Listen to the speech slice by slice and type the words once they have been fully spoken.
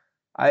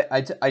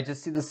I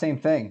just see the same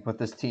thing with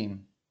this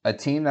team. A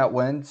team that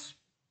wins,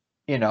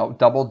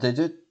 double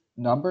digit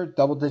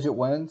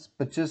wins,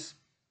 but just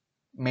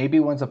maybe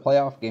wins a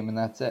playoff game and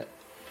that's it.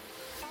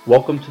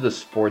 Welcome to the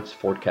Sports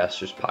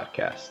Forecasters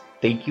Podcast.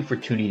 Thank you for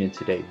tuning in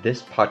today.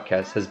 This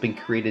podcast has been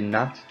created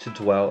not to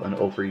dwell and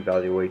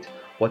over-evaluate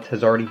what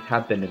has already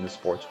happened in the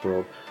sports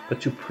world, but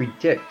to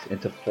predict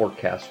and to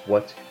forecast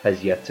what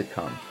has yet to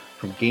come.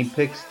 From game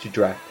picks to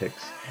draft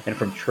picks, and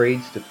from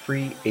trades to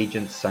free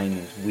agent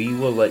signings, we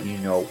will let you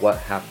know what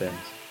happens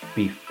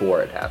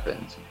before it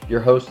happens. Your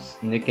hosts,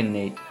 Nick and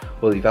Nate,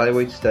 will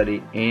evaluate,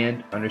 study,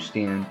 and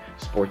understand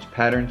sports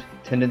patterns,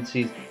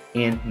 tendencies,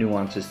 and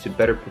nuances to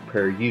better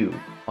prepare you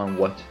on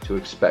what to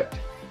expect.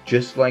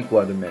 Just like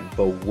weathermen,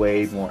 but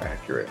way more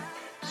accurate.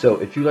 So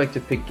if you like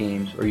to pick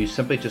games or you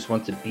simply just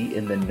want to be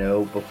in the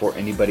know before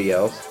anybody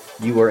else,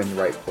 you are in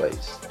the right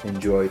place.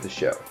 Enjoy the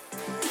show.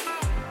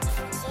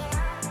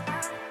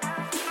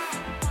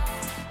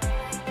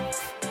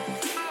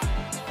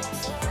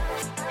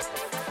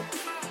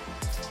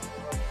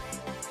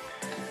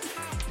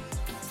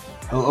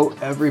 Hello,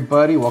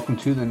 everybody. Welcome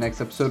to the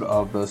next episode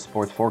of the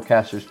Sports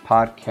Forecasters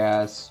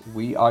Podcast.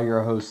 We are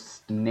your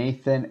hosts,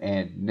 Nathan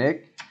and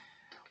Nick.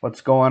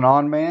 What's going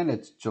on, man?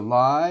 It's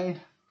July.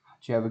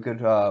 Did you have a good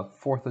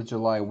 4th of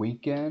July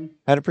weekend?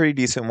 Had a pretty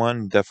decent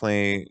one.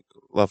 Definitely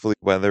lovely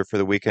weather for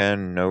the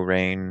weekend. No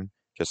rain.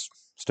 Just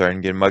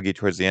starting to get muggy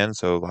towards the end,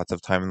 so lots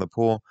of time in the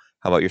pool.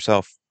 How about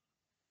yourself?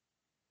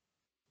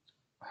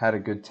 Had a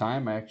good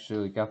time. I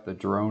actually got the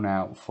drone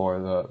out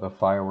for the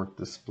firework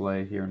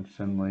display here in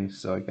Findlay,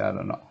 so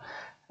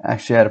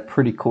actually had a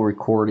pretty cool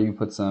recording,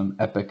 put some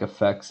epic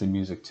effects and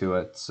music to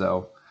it.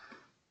 So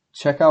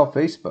check out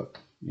Facebook.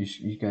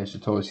 You guys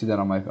should totally see that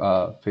on my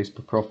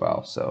Facebook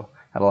profile. So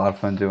had a lot of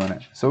fun doing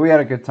it. So we had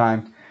a good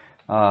time.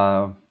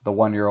 The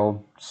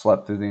 1-year-old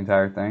slept through the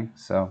entire thing,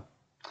 so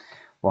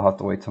we'll have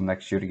to wait till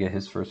next year to get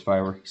his first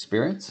firework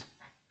experience.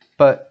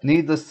 But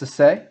needless to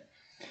say,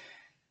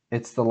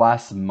 it's the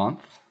last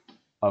month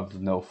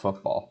of no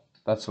football.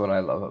 That's what I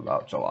love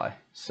about July.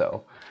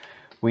 So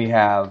we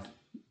have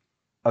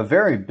a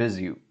very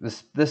busy,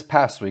 this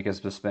past week has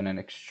just been an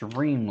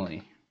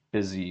extremely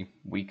busy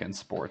week in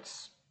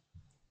sports.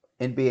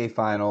 NBA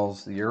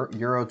Finals,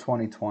 Euro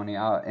 2020,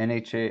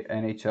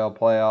 NHL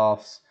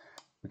playoffs.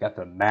 We got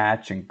the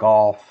match in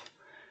golf.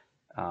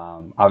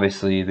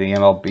 Obviously, the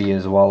MLB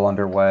is well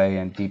underway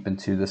and deep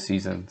into the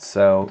season.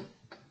 So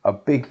a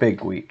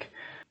big week.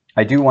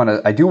 I do want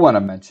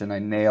to mention I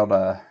nailed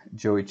a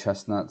Joey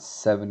Chestnut's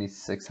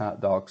 76 hot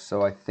dogs.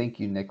 So I thank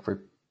you, Nick,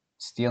 for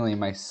stealing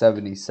my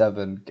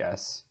 77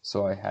 guess.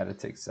 So I had to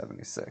take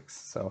 76.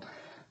 So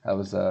that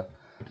was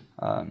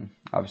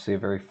obviously a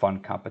very fun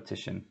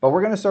competition. But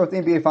we're going to start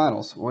with the NBA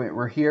Finals.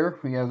 We're here.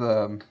 We have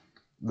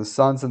the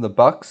Suns and the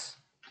Bucks.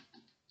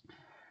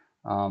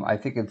 I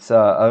think it's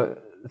going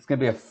to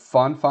be a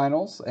fun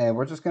finals, and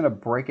we're just going to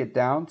break it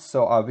down.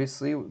 So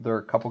obviously there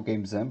are a couple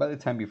games in by the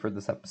time you've heard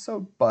this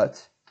episode,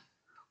 but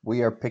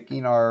we are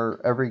picking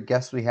every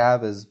guess we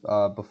have is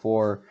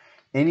before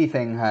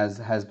anything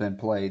has been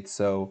played.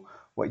 So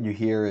what you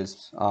hear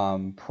is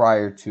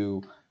prior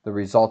to the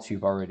results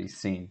you've already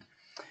seen.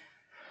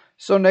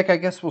 So Nick, I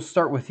guess we'll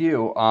start with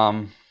you.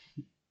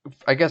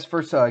 I guess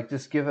first,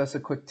 just give us a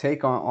quick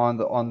take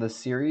on the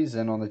series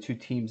and on the two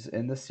teams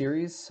in the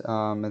series,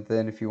 and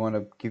then if you want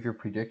to give your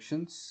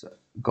predictions,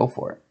 go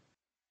for it.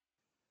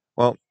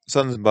 Well,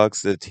 Suns and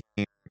Bucks,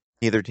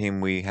 neither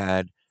team we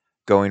had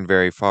going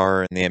very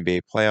far in the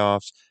NBA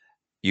playoffs.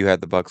 You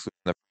had the Bucks lose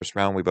in the first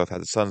round. We both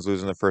had the Suns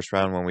lose in the first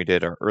round when we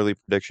did our early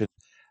predictions.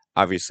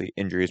 Obviously,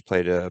 injuries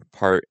played a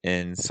part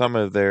in some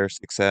of their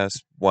success,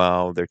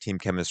 while their team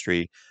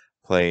chemistry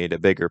played a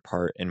bigger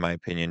part, in my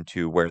opinion,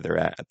 to where they're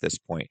at this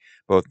point.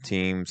 Both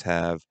teams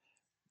have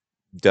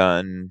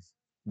done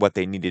what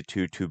they needed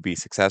to be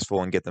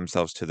successful and get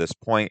themselves to this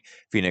point.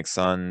 Phoenix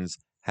Suns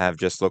have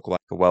just looked like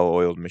a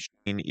well-oiled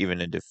machine, even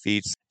in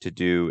defeats, to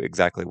do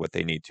exactly what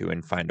they need to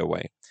and find a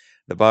way.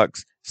 The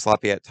Bucks,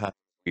 sloppy at times.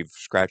 We've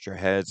scratched our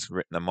heads,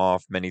 written them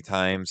off many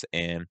times,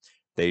 and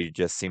they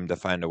just seem to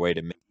find a way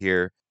to make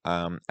here.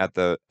 At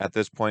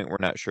this point, we're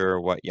not sure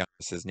what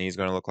Giannis's knee is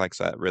going to look like,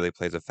 so that really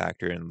plays a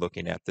factor in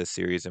looking at this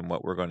series and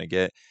what we're going to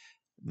get.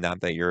 Not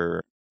that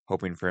you're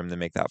hoping for him to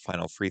make that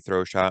final free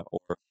throw shot,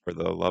 or for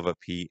the love of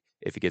Pete,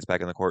 if he gets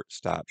back in the court,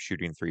 stop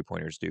shooting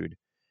three-pointers, dude.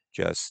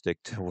 Just stick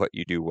to what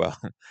you do well.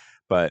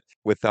 But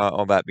with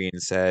all that being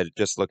said,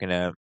 just looking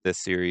at this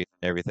series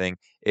and everything,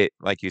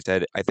 like you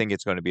said, I think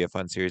it's going to be a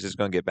fun series. It's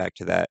going to get back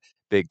to that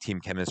big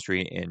team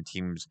chemistry and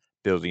teams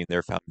building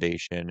their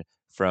foundation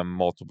from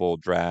multiple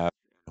drafts,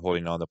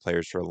 holding on to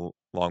players for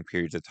long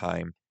periods of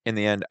time. In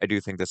the end, I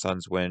do think the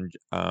Suns win.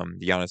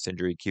 The Giannis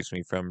injury keeps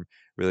me from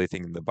really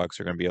thinking the Bucks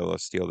are going to be able to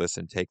steal this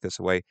and take this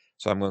away.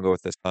 So I'm going to go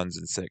with the Suns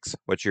in 6.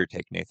 What's your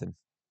take, Nathan?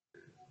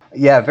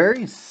 Yeah,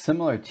 very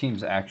similar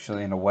teams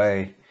actually in a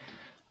way.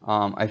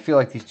 I feel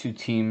like these two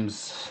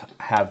teams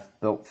have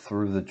built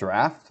through the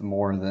draft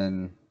more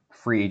than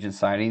free agent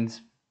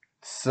signings,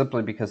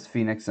 simply because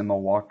Phoenix and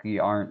Milwaukee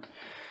aren't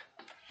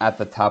at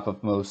the top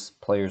of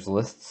most players'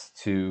 lists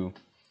to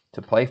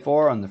to play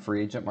for on the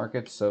free agent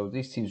market. So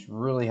these teams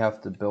really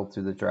have to build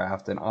through the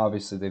draft, and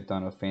obviously they've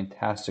done a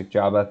fantastic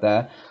job at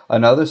that.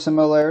 Another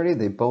similarity,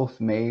 they both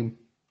made,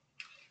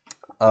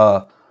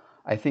 uh,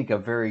 I think, a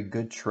very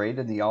good trade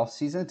in the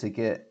offseason to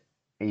get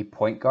a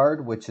point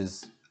guard, which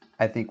is,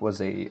 I think,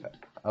 was a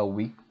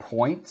weak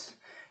point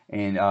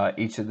in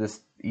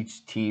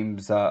each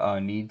team's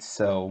needs.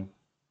 So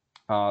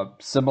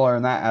similar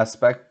in that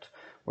aspect,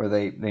 where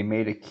they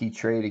made a key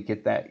trade to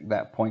get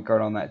that point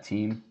guard on that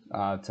team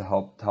to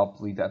help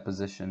lead that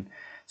position.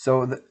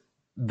 So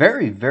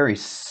very very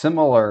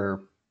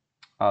similar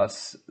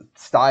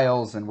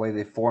styles and way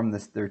they form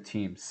their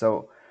team.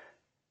 So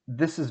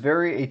this is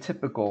very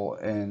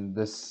atypical in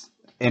this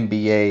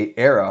NBA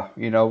era.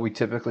 We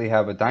typically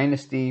have a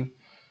dynasty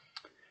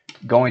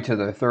going to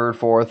their third,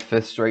 fourth,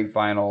 fifth straight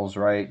finals,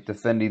 right?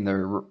 Defending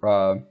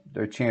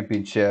their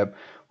championship.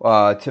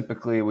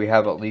 Typically, we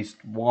have at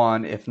least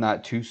one, if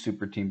not two,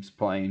 super teams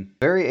playing.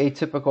 Very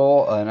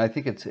atypical, and I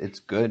think it's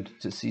good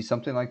to see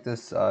something like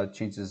this.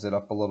 Changes it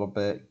up a little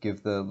bit,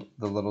 give the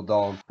little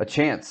dog a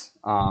chance.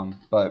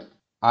 But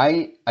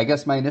I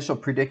guess my initial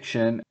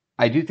prediction,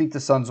 I do think the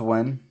Suns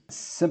win,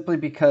 simply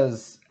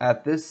because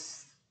at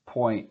this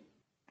point,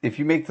 if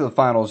you make to the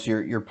finals,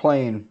 you're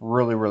playing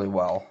really really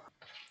well.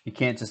 You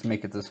can't just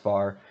make it this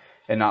far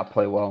and not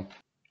play well.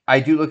 I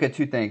do look at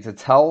two things: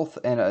 its health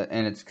and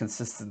its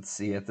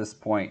consistency at this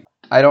point.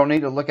 I don't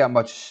need to look at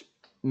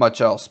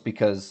much else,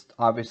 because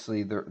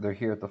obviously they're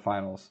here at the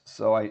finals.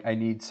 So I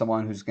need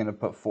someone who's going to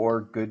put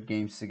 4 good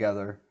games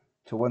together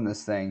to win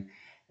this thing,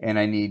 and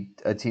I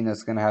need a team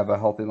that's going to have a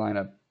healthy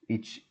lineup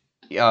each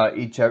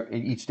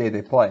day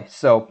they play.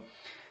 So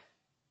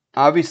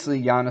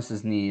obviously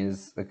Giannis's knee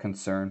is a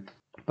concern,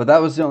 but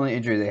that was the only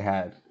injury they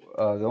had.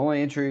 The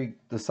only injury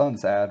the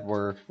Suns had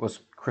was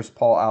Chris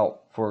Paul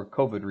out for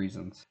COVID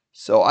reasons.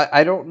 So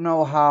I don't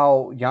know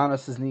how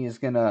Giannis's knee is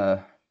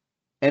gonna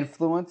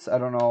influence. I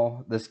don't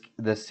know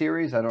this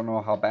series. I don't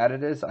know how bad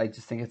it is. I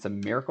just think it's a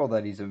miracle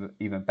that he's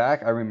even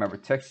back. I remember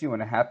texting you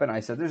when it happened. I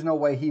said, "There's no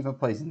way he even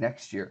plays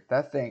next year."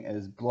 That thing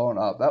is blown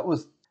up.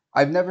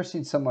 I've never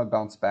seen someone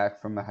bounce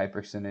back from a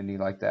hyperextended knee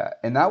like that,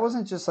 and that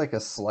wasn't just like a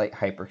slight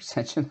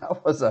hyperextension.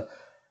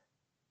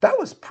 That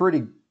was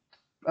pretty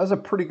that was a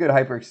pretty good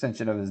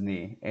hyperextension of his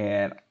knee.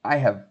 And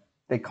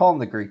they call him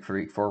the Greek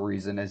Freak for a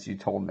reason, as you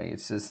told me.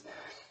 It's just,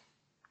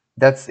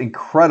 that's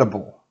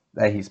incredible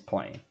that he's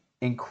playing.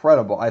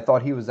 Incredible. I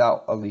thought he was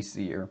out at least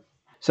a year.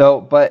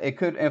 So, but it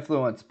could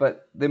influence.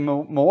 But the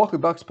Milwaukee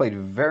Bucks played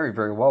very,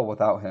 very well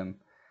without him.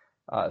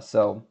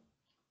 So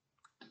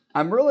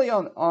I'm really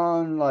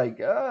on like,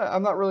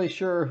 I'm not really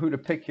sure who to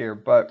pick here,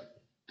 but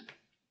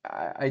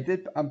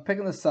I'm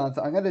picking the Suns.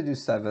 I'm going to do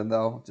 7,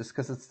 though, just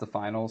because it's the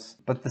finals.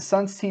 But the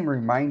Suns team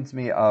reminds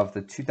me of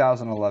the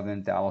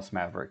 2011 Dallas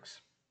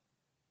Mavericks.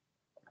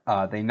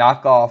 They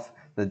knock off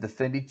the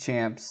defending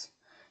champs,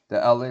 the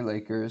LA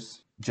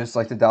Lakers, just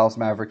like the Dallas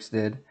Mavericks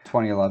did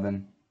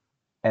 2011.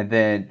 And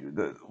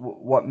then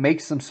what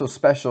makes them so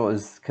special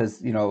is because,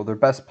 their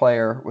best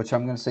player, which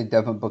I'm going to say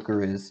Devin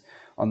Booker is,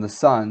 on the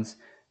Suns,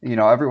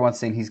 everyone's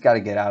saying he's got to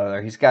get out of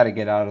there. He's got to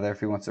get out of there if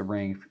he wants a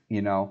ring,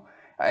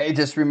 It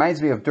just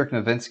reminds me of Dirk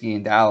Nowitzki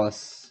in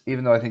Dallas.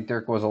 Even though I think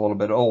Dirk was a little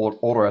bit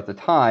older at the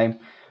time,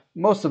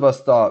 most of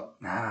us thought,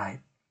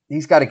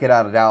 he's got to get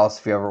out of Dallas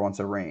if he ever wants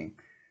a ring,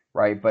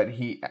 right? But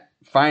he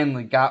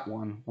finally got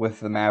one with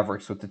the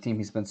Mavericks, with the team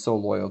he's been so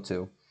loyal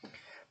to.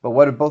 But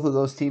what did both of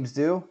those teams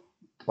do?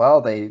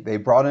 Well, they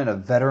brought in a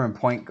veteran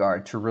point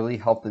guard to really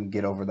help them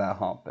get over that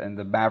hump. And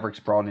the Mavericks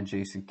brought in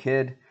Jason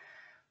Kidd,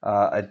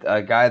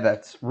 a guy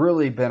that's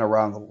really been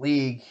around the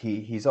league.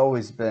 He's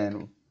always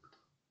been,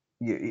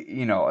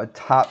 a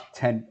top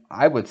 10,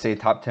 I would say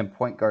top 10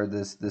 point guard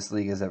this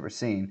league has ever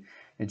seen.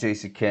 And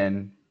Jason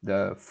Kidd,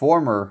 the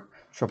former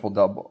triple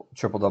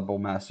double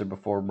master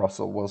before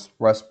Russell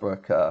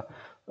Westbrook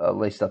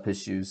laced up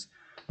his shoes.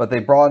 But they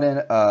brought in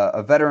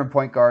a veteran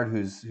point guard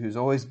who's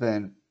always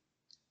been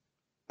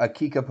a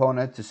key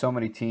component to so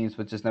many teams,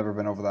 but just never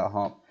been over that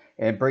hump.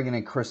 And bringing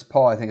in Chris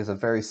Paul, I think, is a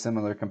very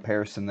similar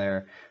comparison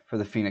there for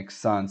the Phoenix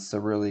Suns to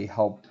really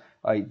help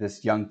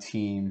this young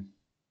team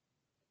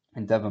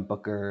and Devin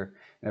Booker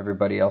and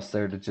everybody else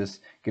there to just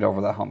get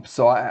over that hump.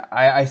 So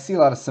I see a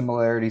lot of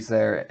similarities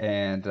there,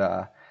 and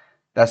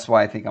that's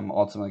why I think I'm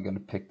ultimately going to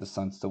pick the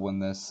Suns to win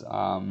this.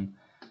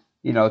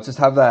 Just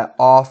have that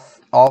off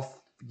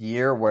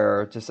year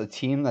where just a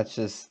team that's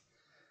just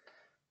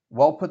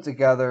well put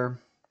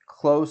together,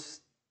 close,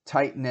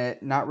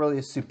 tight-knit, not really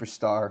a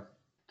superstar.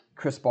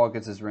 Chris Paul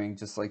gets his ring,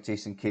 just like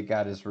Jason Kidd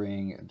got his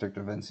ring, Dirk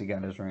Nowitzki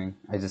got his ring.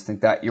 I just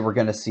think that you were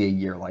going to see a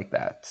year like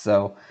that.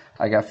 So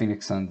I got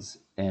Phoenix Suns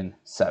in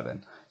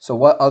 7. So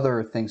what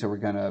other things are we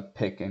going to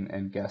pick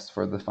and guess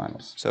for the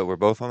finals? So we're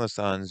both on the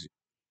Suns,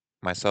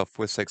 myself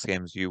with 6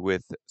 games, you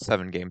with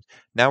 7 games.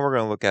 Now we're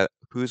going to look at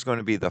who's going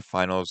to be the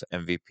finals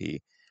MVP.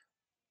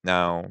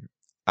 Now,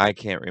 I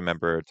can't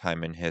remember a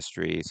time in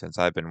history since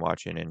I've been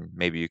watching, and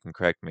maybe you can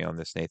correct me on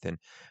this, Nathan,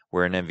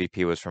 where an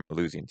MVP was from a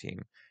losing team.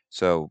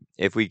 So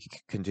if we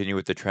continue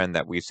with the trend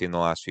that we've seen the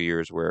last few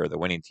years where the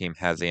winning team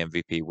has the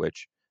MVP,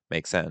 which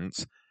makes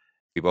sense.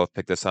 We both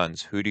picked the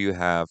Suns. Who do you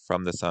have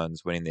from the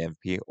Suns winning the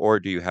MVP, or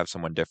do you have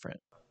someone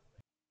different?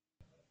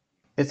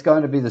 It's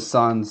going to be the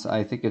Suns.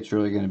 I think it's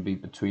really going to be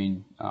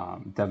between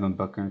Devin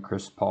Booker and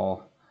Chris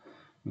Paul.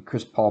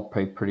 Chris Paul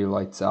played pretty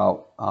lights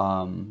out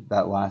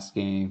that last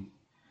game.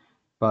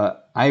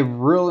 But I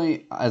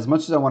really, as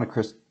much as I want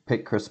to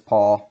pick Chris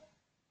Paul,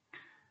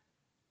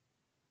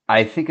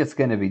 I think it's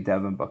going to be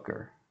Devin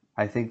Booker.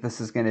 I think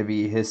this is going to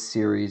be his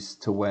series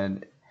to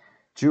win.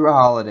 Drew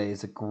Holiday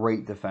is a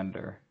great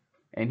defender,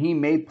 and he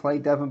may play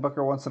Devin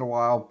Booker once in a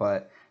while,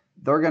 but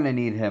they're going to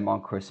need him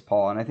on Chris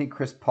Paul. And I think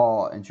Chris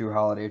Paul and Drew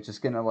Holiday are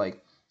just going to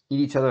like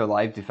eat each other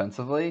alive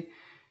defensively,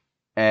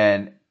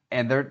 and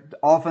they're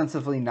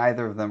offensively,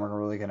 neither of them are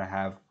really going to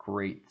have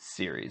great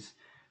series.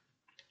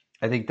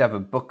 I think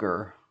Devin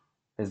Booker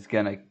is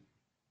going to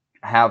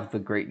have the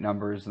great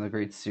numbers and the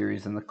great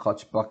series and the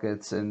clutch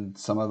buckets and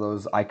some of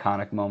those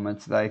iconic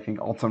moments that I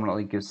think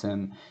ultimately gives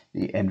him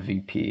the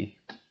MVP.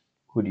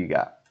 Who do you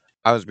got?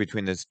 I was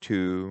between these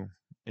two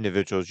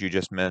individuals you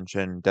just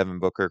mentioned, Devin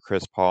Booker,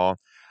 Chris Paul,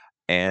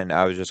 and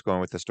I was just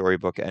going with the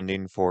storybook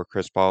ending for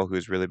Chris Paul,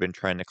 who's really been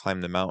trying to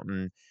climb the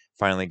mountain,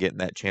 finally getting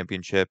that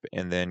championship,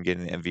 and then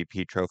getting the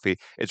MVP trophy.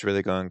 It's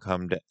really going to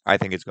come to, I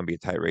think it's going to be a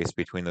tight race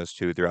between those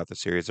two throughout the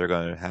series. They're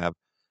going to have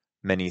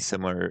many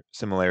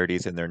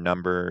similarities in their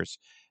numbers,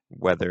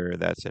 whether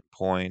that's in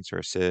points or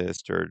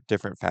assists or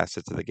different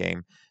facets of the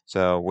game.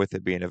 So with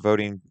it being a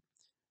voting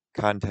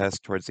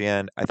contest towards the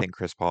end, I think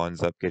Chris Paul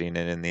ends up getting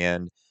it in the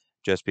end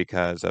just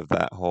because of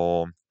that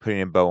whole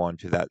putting a bow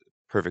onto that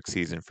perfect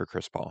season for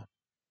Chris Paul.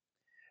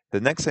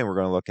 The next thing we're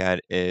going to look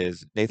at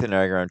is Nathan and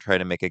I are going to try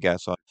to make a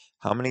guess on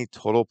how many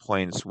total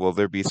points will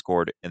there be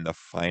scored in the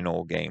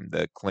final game,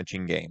 the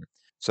clinching game.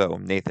 So,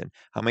 Nathan,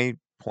 how many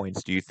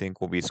points do you think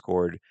will be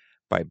scored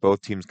by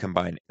both teams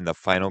combined in the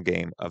final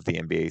game of the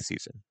NBA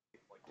season?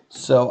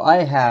 So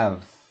I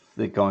have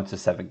it going to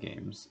 7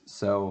 games.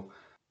 So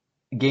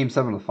game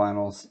 7 of the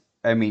finals,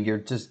 I mean, you're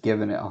just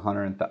giving it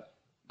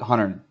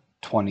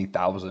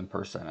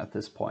 120,000% at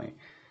this point.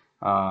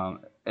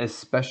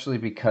 Especially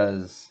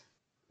because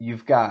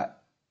you've got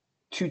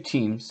two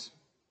teams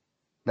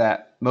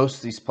that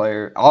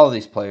all of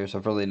these players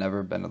have really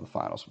never been to the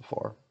finals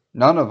before.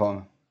 None of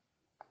them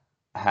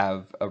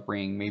have a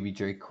ring. Maybe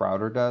Jay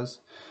Crowder does.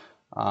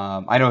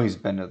 I know he's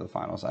been to the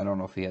finals. I don't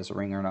know if he has a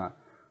ring or not,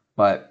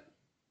 but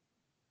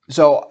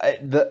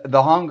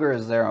the hunger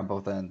is there on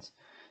both ends.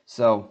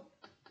 So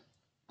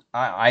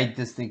I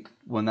just think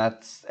when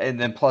that's and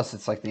then plus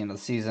it's like the end of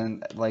the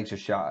season, legs are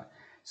shot.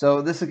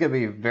 So this is gonna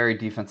be a very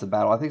defensive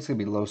battle. I think it's gonna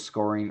be low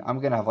scoring. I'm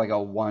gonna have like a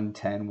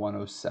 110,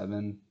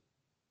 107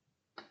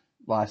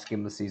 last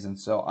game of the season.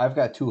 So I've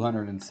got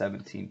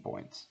 217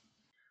 points.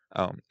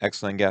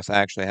 Excellent guess. I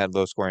actually had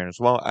low scoring as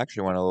well. I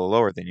actually went a little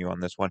lower than you on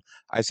this one.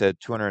 I said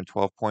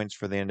 212 points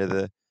for the end of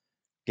the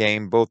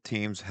game. Both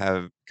teams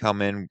have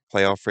come in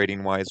playoff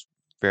rating wise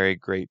very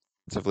great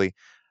defensively.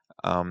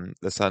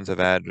 The Suns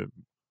have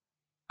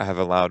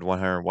allowed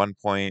 101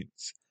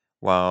 points,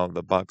 while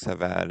the Bucks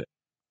have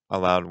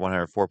allowed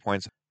 104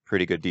 points.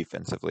 Pretty good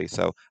defensively.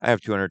 So I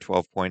have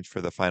 212 points for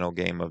the final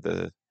game of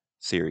the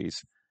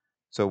series.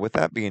 So with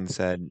that being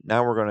said,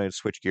 now we're going to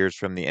switch gears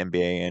from the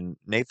NBA, and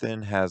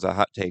Nathan has a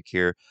hot take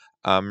here.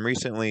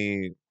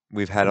 Recently,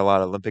 we've had a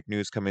lot of Olympic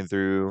news coming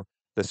through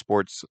the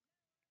sports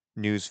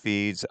news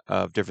feeds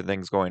of different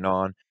things going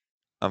on.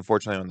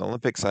 Unfortunately, on the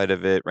Olympic side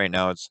of it, right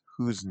now it's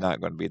who's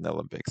not going to be in the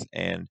Olympics,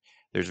 and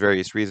there's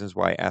various reasons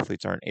why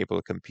athletes aren't able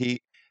to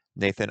compete.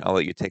 Nathan, I'll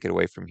let you take it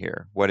away from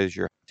here. What is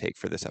your take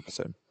for this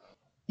episode?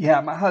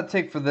 Yeah, my hot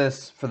take for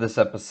this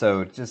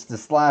episode, just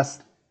this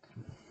last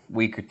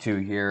week or two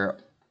here,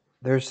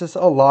 there's just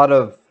a lot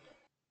of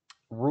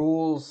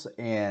rules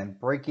and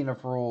breaking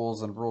of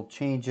rules and rule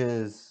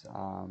changes,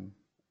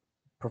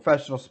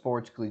 professional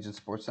sports, collegiate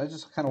sports. I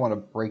just kind of want to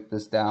break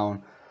this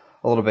down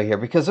a little bit here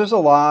because there's a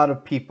lot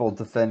of people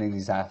defending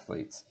these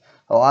athletes,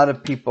 a lot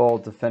of people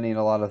defending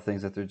a lot of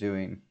things that they're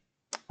doing.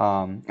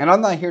 And I'm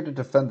not here to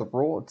defend the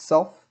rule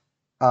itself.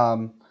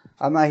 I'm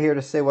not here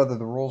to say whether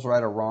the rule's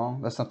right or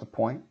wrong. That's not the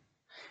point.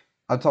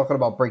 I'm talking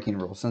about breaking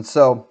rules. And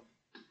so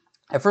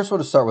I first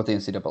want to start with the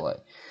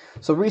NCAA.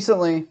 So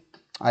recently,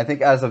 I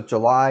think as of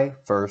July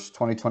 1st,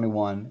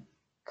 2021,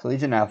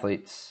 collegiate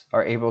athletes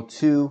are able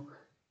to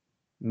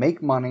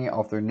make money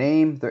off their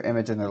name, their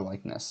image, and their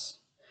likeness.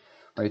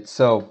 Right?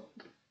 So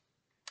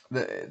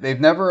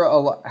they've never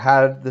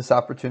had this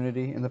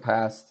opportunity in the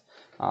past.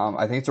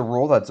 I think it's a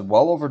rule that's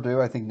well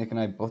overdue. I think Nick and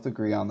I both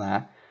agree on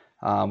that.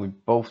 We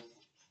both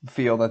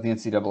feel that the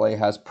NCAA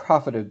has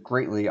profited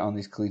greatly on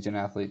these collegiate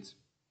athletes.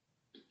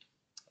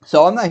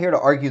 So I'm not here to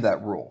argue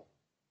that rule.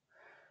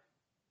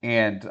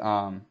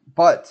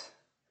 But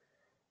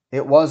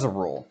it was a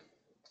rule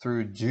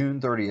through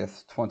June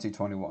 30th,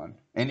 2021.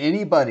 And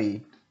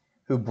anybody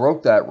who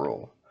broke that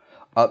rule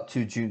up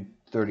to June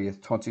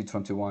 30th,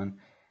 2021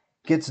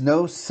 gets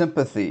no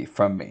sympathy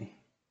from me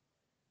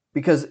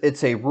because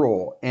it's a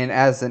rule. And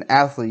as an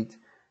athlete,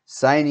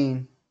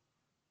 signing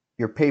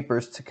your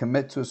papers to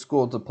commit to a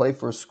school, to play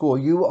for a school,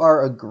 you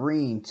are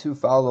agreeing to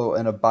follow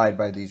and abide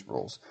by these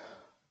rules,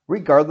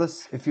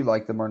 regardless if you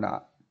like them or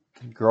not.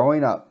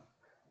 Growing up,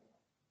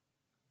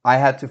 I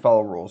had to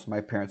follow rules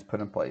my parents put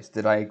in place.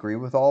 Did I agree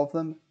with all of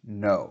them?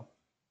 No.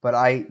 But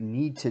I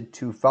needed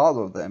to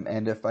follow them,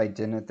 and if I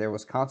didn't, there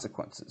was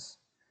consequences.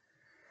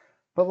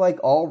 But like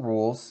all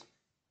rules,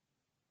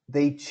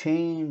 they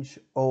change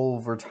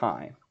over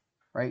time,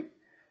 right?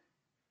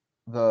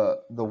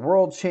 The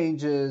world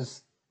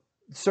changes,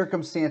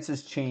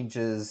 circumstances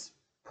changes,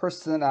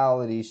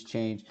 personalities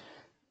change,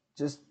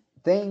 just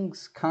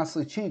things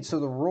constantly change. So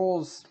the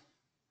rules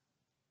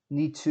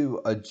need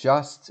to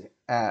adjust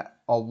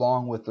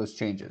along with those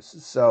changes.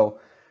 So,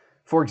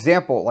 for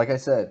example, like I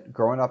said,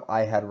 growing up,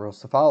 I had rules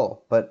to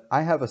follow, but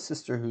I have a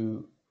sister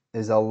who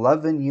is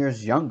 11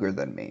 years younger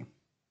than me.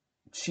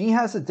 She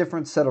has a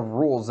different set of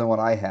rules than what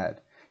I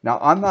had. Now,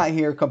 I'm not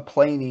here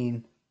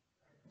complaining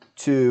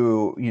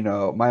to,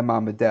 my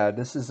mom and dad,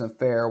 this isn't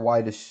fair.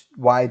 Why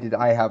did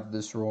I have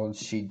this rule and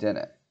she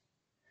didn't?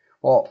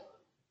 Well,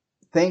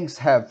 things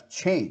have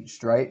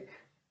changed, right?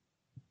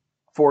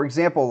 For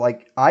example,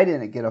 like I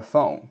didn't get a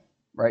phone,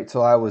 right,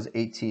 till I was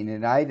 18,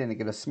 and I didn't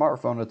get a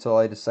smartphone until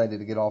I decided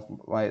to get off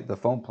the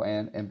phone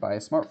plan and buy a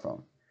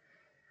smartphone.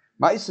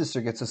 My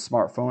sister gets a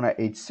smartphone at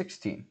age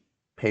 16,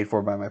 paid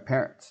for by my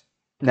parents.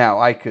 Now,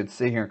 I could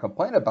sit here and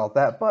complain about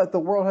that, but the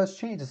world has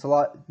changed. It's a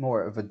lot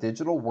more of a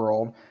digital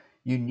world.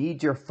 You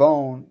need your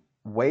phone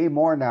way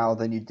more now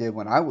than you did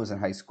when I was in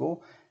high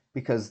school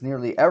because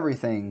nearly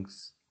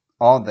everything's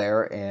on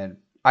there. And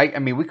I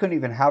mean, we couldn't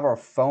even have our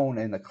phone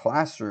in the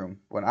classroom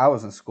when I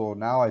was in school.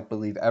 Now I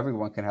believe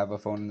everyone can have a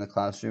phone in the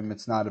classroom.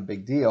 It's not a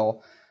big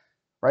deal,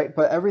 right?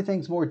 But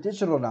everything's more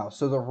digital now.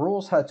 So the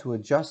rules had to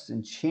adjust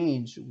and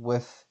change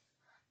with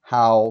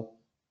how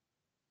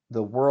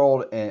the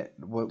world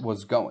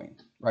was going,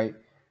 right?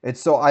 And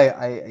so I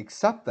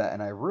accept that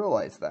and I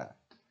realize that.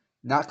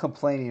 Not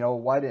complaining, oh,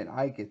 why didn't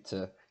I get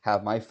to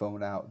have my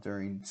phone out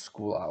during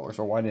school hours?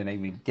 Or why didn't I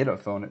even get a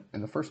phone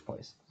in the first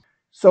place?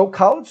 So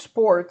college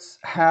sports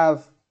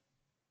have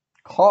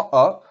caught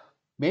up,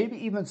 maybe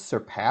even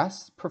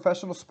surpassed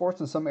professional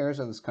sports in some areas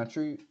of this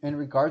country in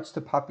regards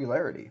to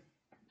popularity.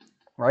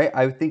 Right?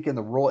 I think in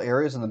the rural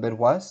areas in the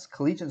Midwest,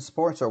 collegiate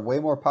sports are way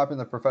more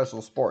popular than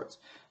professional sports.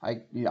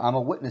 I'm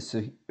a witness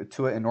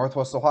to it in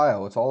Northwest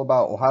Ohio. It's all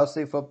about Ohio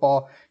State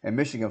football and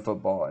Michigan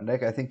football. And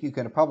Nick, I think you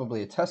can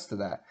probably attest to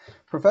that.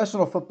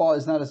 Professional football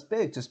is not as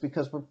big just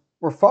because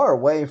we're far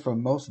away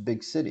from most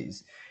big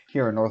cities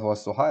here in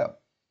Northwest Ohio.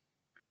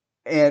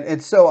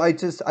 And so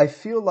I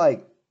feel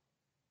like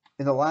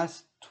in the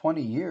last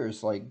 20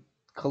 years, like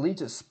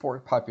collegiate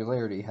sport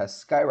popularity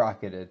has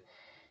skyrocketed.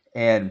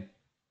 And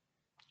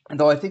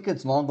though I think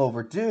it's long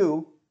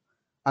overdue,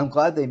 I'm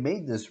glad they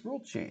made this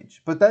rule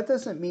change. But that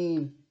doesn't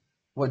mean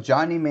what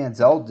Johnny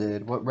Manziel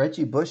did, what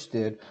Reggie Bush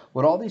did,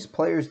 what all these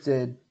players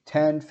did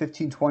 10,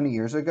 15, 20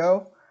 years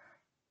ago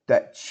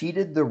that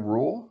cheated the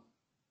rule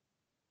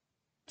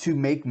to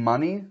make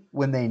money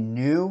when they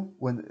knew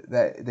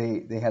that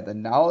they had the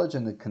knowledge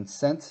and the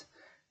consent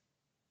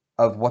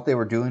of what they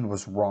were doing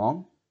was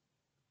wrong,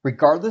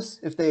 regardless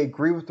if they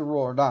agree with the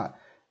rule or not.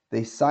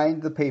 They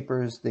signed the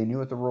papers, they knew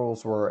what the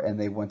rules were, and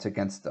they went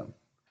against them.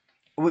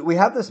 We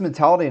have this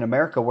mentality in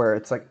America where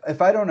it's like, if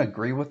I don't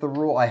agree with the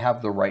rule, I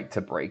have the right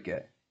to break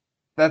it.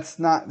 That's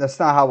not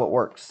how it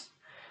works.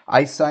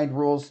 I signed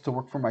rules to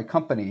work for my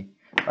company,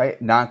 right?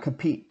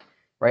 Non-compete,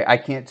 right? I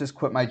can't just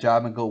quit my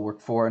job and go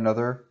work for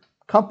another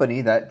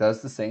company that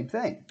does the same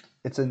thing.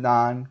 It's a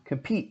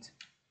non-compete,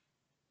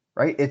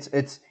 right?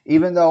 It's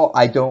even though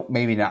I don't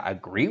maybe not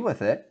agree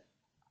with it,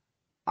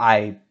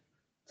 I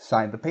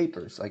signed the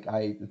papers.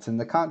 It's in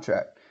the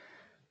contract.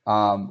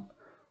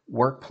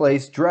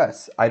 Workplace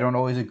dress. I don't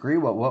always agree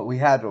with what we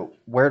had to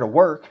wear to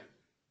work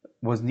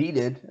was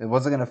needed. It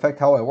wasn't going to affect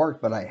how I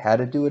worked, but I had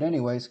to do it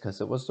anyways because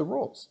it was the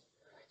rules.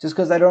 Just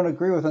because I don't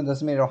agree with them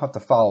doesn't mean I don't have to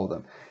follow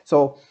them.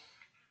 So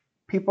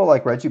people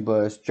like Reggie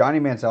Bush, Johnny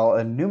Manziel,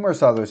 and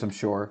numerous others, I'm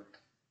sure,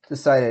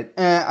 decided,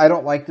 I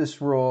don't like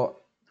this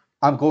rule.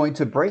 I'm going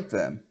to break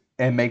them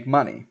and make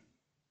money,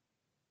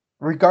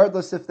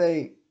 regardless if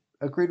they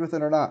agreed with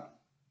it or not.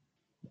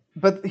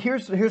 But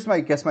here's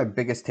my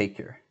biggest take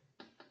here.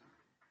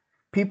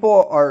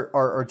 People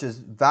are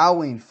just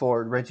vowing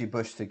for Reggie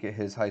Bush to get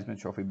his Heisman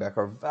Trophy back,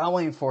 or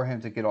vowing for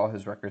him to get all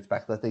his records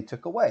back that they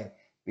took away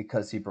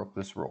because he broke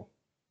this rule.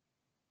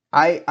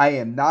 I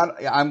am not.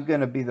 I'm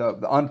going to be the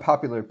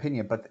unpopular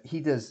opinion, but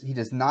he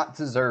does not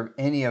deserve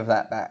any of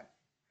that back.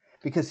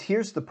 Because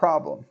here's the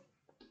problem: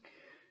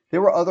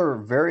 there were other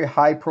very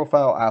high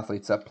profile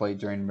athletes that played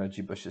during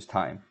Reggie Bush's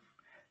time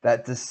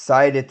that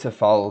decided to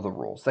follow the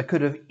rules, that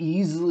could have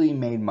easily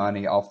made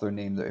money off their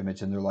name, their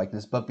image, and their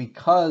likeness, but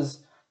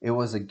because it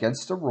was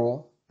against the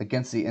rule,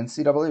 against the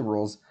NCAA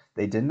rules,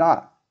 they did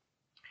not.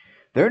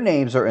 Their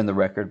names are in the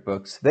record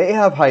books. They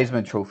have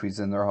Heisman trophies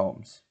in their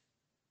homes.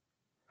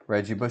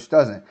 Reggie Bush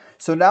doesn't.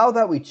 So now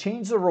that we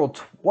changed the rule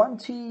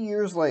 20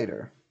 years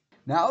later,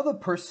 now the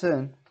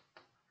person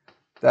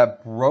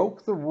that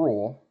broke the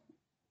rule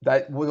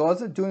that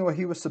wasn't doing what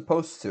he was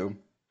supposed to,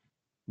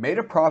 made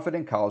a profit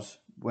in college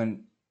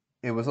when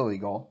it was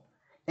illegal,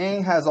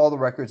 and has all the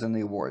records and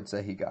the awards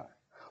that he got.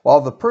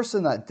 While the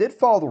person that did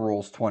follow the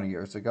rules 20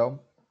 years ago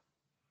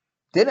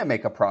didn't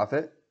make a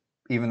profit,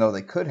 even though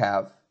they could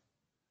have,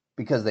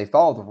 because they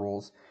followed the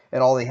rules,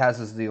 and all he has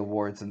is the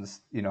awards and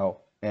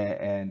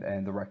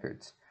and the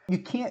records. You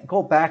can't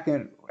go back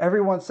and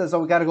everyone says, "Oh,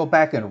 we got to go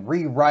back and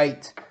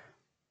rewrite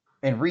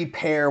and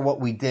repair what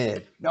we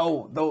did."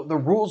 No, the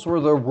rules were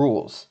the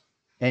rules,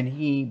 and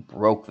he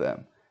broke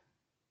them.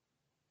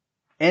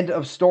 End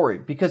of story.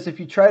 Because if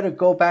you try to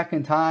go back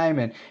in time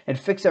and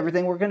fix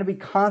everything, we're going to be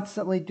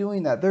constantly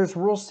doing that. There's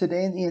rules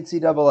today in the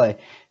NCAA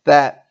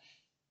that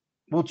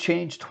will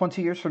change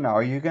 20 years from now.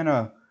 Are you going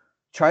to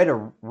try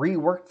to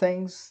rework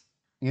things,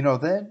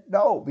 then?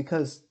 No,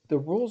 because the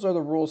rules are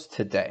the rules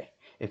today.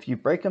 If you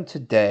break them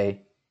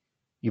today,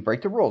 you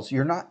break the rules.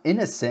 You're not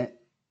innocent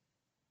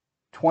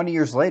 20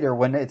 years later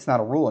when it's not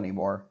a rule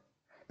anymore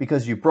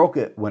because you broke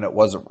it when it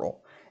was a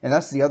rule. And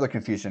that's the other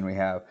confusion we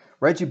have.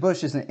 Reggie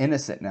Bush isn't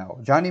innocent now.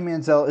 Johnny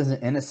Manziel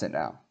isn't innocent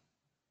now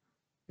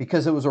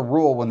because it was a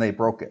rule when they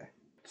broke it.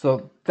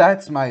 So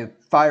that's my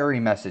fiery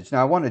message.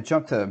 Now I want to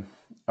jump to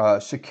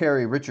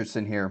Sha'Carri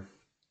Richardson here,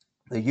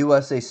 the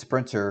USA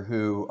sprinter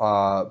who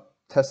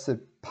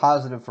tested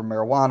positive for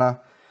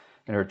marijuana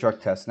in her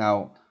drug test.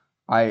 Now,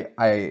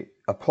 I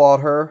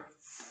applaud her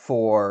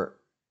for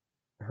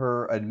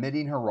her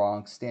admitting her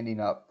wrong, standing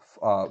up,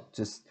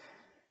 just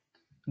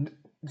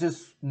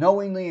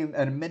knowingly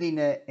admitting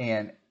it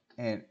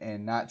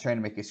and not trying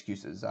to make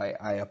excuses.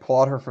 I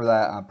applaud her for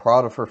that. I'm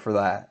proud of her for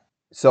that.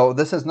 So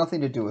this has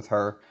nothing to do with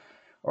her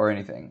or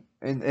anything,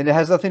 and it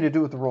has nothing to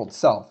do with the rule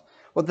itself.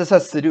 What this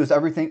has to do is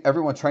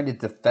everyone trying to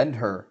defend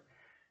her.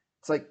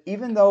 It's like,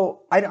 even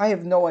though I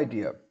have no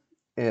idea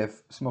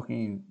if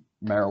smoking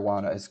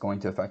marijuana is going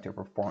to affect your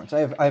performance. I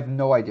have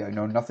no idea. I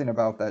know nothing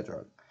about that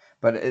drug.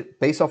 But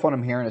based off what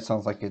I'm hearing, it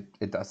sounds like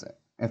it doesn't.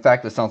 In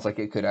fact, it sounds like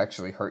it could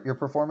actually hurt your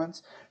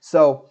performance.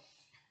 So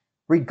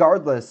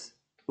regardless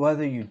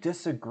whether you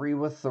disagree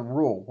with the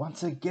rule,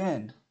 once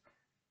again,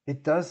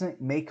 it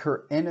doesn't make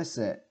her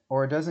innocent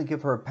or it doesn't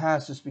give her a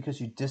pass just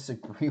because you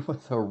disagree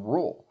with the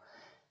rule.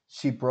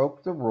 She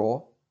broke the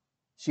rule.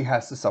 She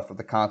has to suffer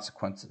the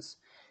consequences.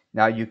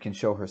 Now you can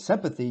show her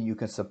sympathy, you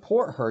can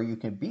support her, you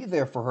can be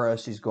there for her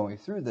as she's going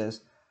through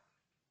this,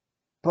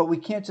 but we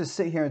can't just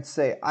sit here and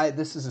say,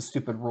 this is a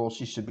stupid rule,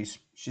 she should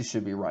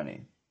be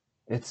running.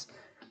 It's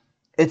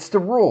the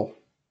rule,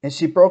 and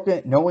she broke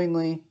it,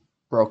 knowingly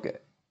broke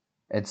it.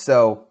 And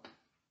so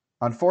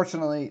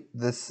unfortunately,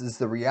 this is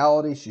the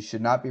reality. She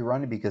should not be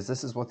running because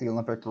this is what the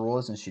Olympic rule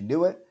is, and she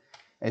knew it,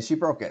 and she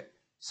broke it.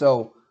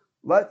 So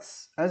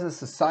let's, as a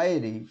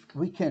society,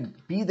 we can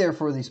be there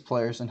for these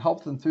players and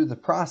help them through the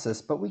process,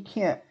 but we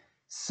can't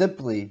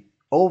simply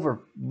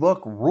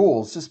overlook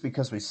rules just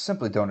because we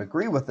simply don't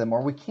agree with them,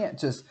 or we can't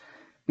just,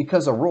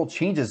 because a rule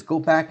changes, go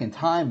back in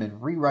time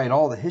and rewrite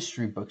all the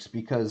history books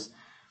because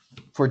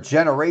for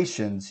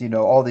generations,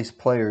 all these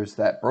players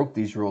that broke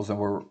these rules and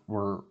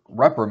were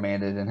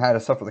reprimanded and had to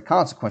suffer the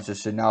consequences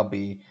should now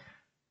be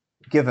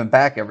given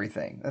back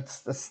everything.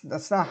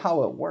 That's not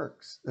how it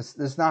works.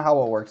 That's not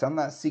how it works. I'm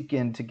not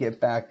seeking to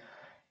get back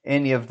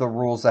any of the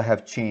rules that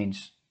have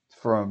changed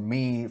from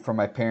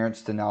my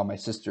parents to now my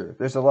sister.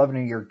 There's an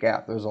 11-year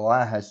gap. There's a lot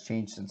that has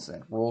changed since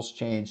then. Rules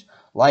change,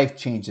 life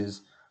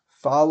changes.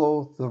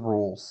 Follow the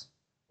rules.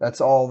 That's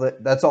all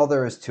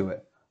there is to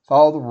it.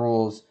 Follow the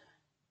rules,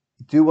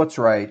 do what's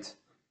right,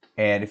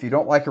 and if you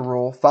don't like a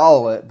rule,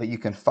 follow it, but you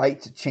can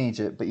fight to change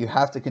it, but you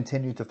have to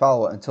continue to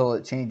follow it until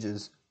it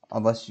changes,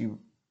 unless you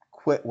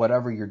quit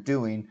whatever you're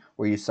doing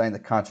where you sign the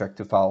contract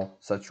to follow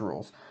such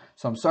rules.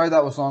 So I'm sorry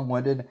that was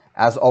long-winded.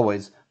 As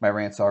always, my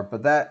rants are,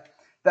 but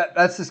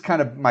that's just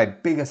kind of my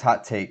biggest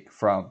hot take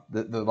from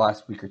the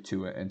last week or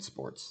two in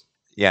sports.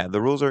 Yeah,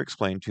 the rules are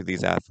explained to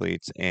these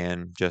athletes,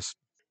 and just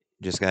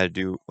got to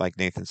do like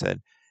Nathan said.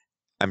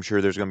 I'm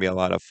sure there's going to be a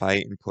lot of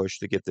fight and push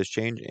to get this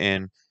change,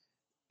 and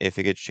if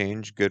it gets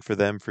changed, good for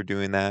them for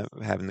doing that,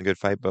 having the good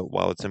fight. But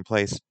while it's in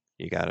place,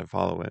 you got to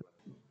follow it.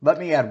 Let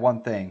me add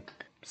one thing,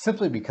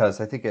 simply because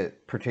I think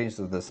it pertains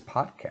to this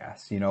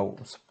podcast.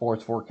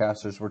 Sports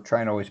forecasters, we're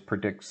trying to always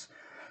predict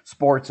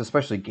sports,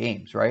 especially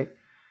games, right?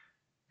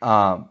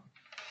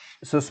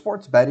 So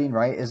sports betting,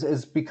 right,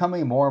 is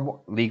becoming more and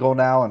more legal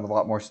now in a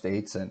lot more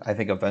states, and I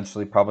think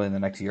eventually, probably in the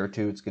next year or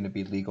two, it's going to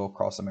be legal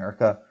across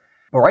America.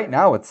 But right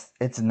now,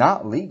 it's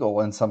not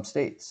legal in some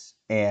states,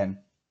 and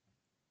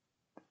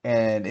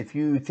if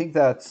you think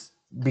that's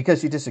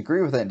because you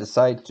disagree with it and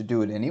decide to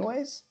do it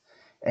anyways,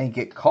 and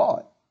get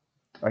caught,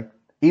 like,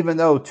 even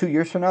though 2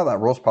 years from now that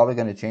rule's probably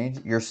going to change,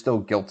 you're still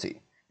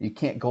guilty. You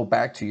can't go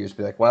back 2 years and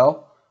be like,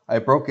 well, I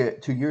broke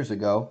it 2 years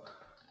ago.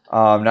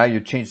 Now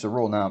you changed the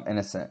rule. Now I'm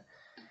innocent.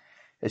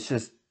 It's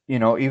just,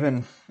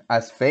 even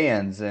as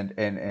fans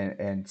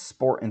and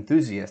sport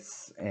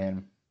enthusiasts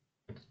and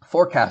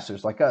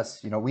forecasters like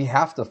us, we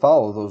have to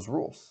follow those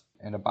rules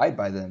and abide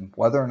by them,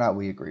 whether or not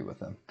we agree with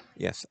them.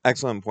 Yes,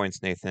 excellent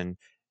points, Nathan.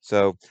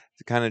 So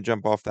to kind of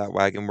jump off that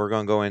wagon, we're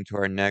going to go into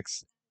our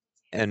next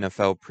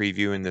NFL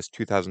preview in this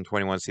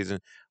 2021 season.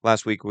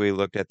 Last week we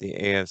looked at the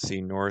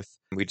AFC North.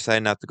 We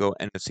decided not to go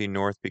NFC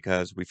North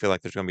because we feel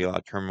like there's going to be a lot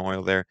of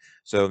turmoil there.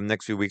 So the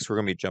next few weeks we're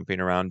going to be jumping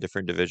around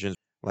different divisions.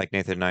 Like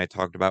Nathan and I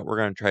talked about, we're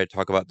going to try to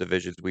talk about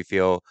divisions we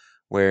feel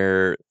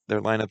where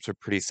their lineups are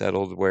pretty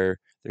settled, where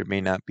there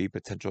may not be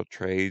potential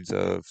trades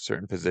of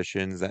certain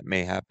positions that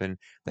may happen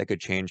that could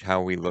change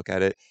how we look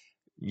at it.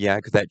 Yeah,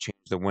 could that change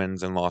the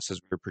wins and losses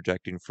we're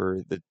projecting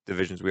for the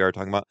divisions we are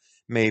talking about?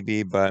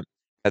 Maybe, but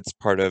that's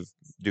part of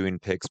doing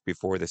picks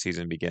before the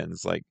season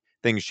begins. Like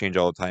things change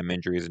all the time,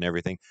 injuries and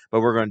everything. But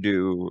we're going to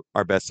do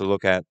our best to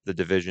look at the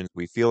divisions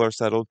we feel are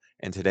settled.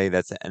 And today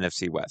that's the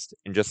NFC West.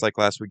 And just like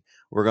last week,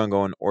 we're going to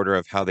go in order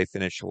of how they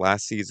finished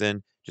last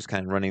season, just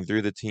kind of running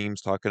through the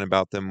teams, talking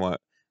about them, what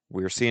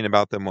we're seeing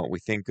about them, what we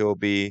think it'll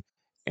be.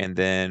 And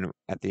then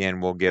at the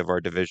end, we'll give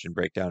our division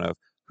breakdown of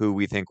who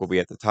we think will be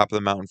at the top of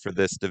the mountain for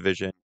this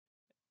division,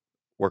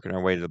 working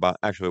our way to the bottom,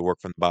 actually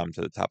work from the bottom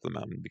to the top of the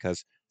mountain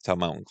because that's how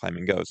mountain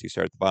climbing goes. You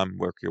start at the bottom,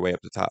 work your way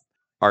up the top.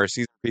 Our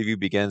season preview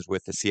begins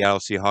with the Seattle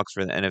Seahawks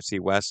for the NFC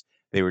West.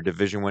 They were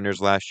division winners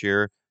last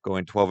year,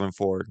 going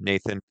 12-4.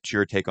 Nathan, what's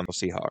your take on the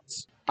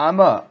Seahawks?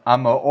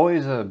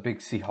 Always a big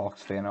Seahawks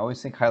fan. I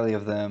always think highly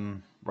of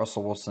them.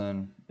 Russell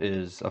Wilson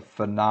is a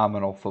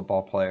phenomenal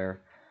football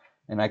player,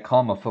 and I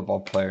call him a football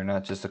player,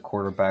 not just a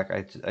quarterback.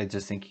 I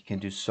just think he can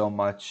do so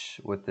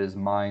much with his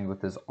mind,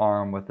 with his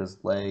arm, with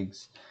his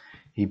legs.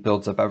 He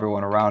builds up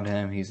everyone around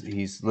him.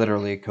 He's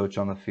literally a coach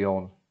on the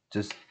field.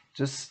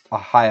 Just a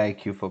high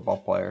IQ football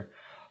player.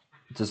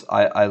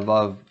 I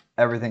love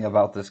everything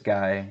about this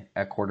guy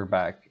at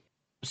quarterback.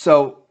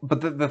 So, but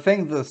the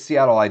thing the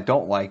Seattle I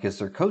don't like is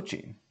their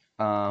coaching.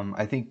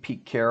 I think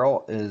Pete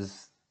Carroll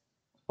is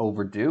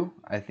overdue.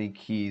 I think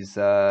he's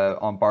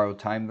on borrowed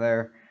time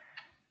there.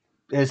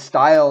 His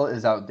style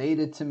is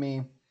outdated to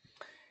me.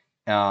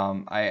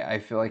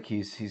 I feel like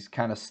he's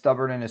kind of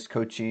stubborn in his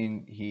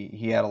coaching.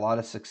 He had a lot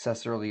of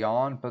success early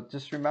on, but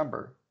just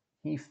remember,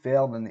 he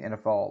failed in the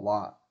NFL a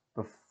lot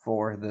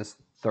before this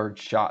third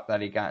shot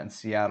that he got in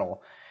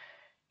Seattle.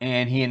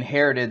 And he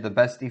inherited the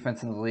best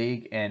defense in the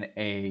league and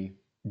a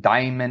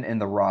diamond in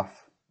the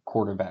rough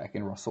quarterback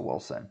in Russell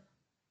Wilson,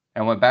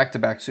 and went back to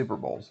back Super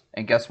Bowls.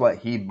 And guess what?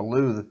 He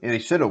blew. They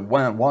should have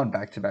won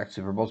back to back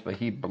Super Bowls, but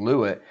he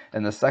blew it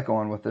in the second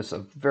one with this a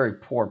very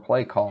poor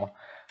play call.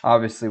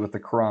 Obviously, with the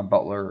Karan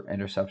Butler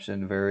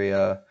interception, very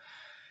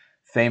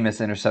famous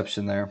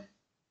interception there.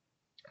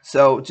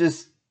 So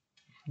just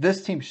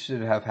this team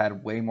should have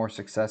had way more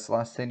success the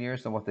last 10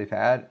 years than what they've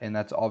had, and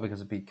that's all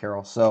because of Pete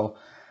Carroll. So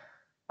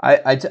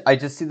I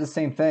just see the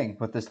same thing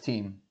with this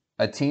team.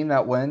 A team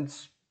that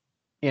wins,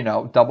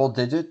 double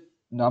digit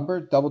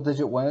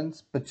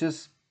wins, but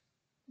just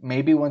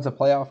maybe wins a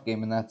playoff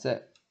game and that's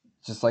it.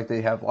 Just like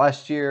they have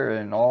last year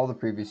and all the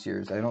previous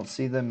years. I don't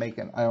see them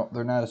making.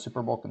 They're not a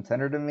Super Bowl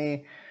contender to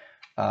me.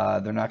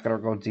 They're not going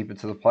to go deep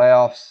into the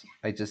playoffs.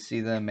 I just see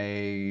them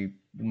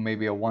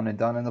maybe a one and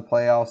done in the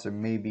playoffs, or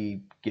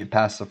maybe get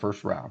past the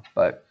first round.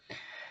 But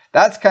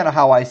that's kind of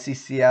how I see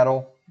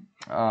Seattle.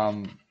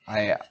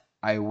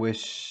 I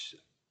wish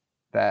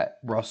that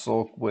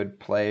Russell would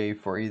play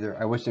for either.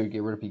 I wish they would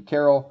get rid of Pete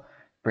Carroll,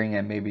 bring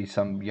in maybe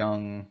some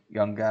young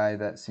guy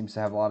that seems to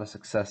have a lot of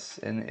success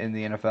in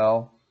the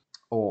NFL,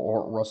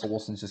 or Russell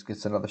Wilson just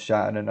gets another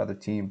shot at another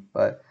team.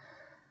 But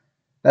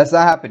that's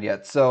not happened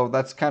yet. So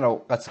that's kind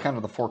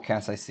of the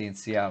forecast I see in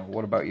Seattle.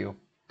 What about you?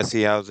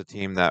 Seattle's a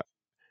team that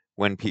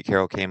when Pete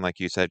Carroll came, like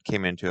you said,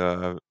 came into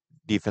a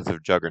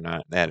defensive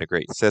juggernaut. They had a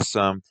great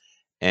system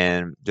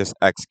and just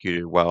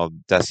executed well,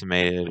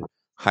 decimated,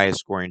 highest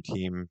scoring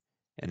team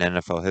in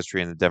NFL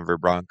history in the Denver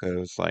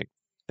Broncos. Like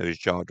it was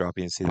jaw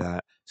dropping to see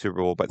that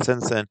Super Bowl. But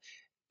since then,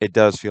 it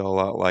does feel a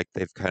lot like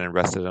they've kind of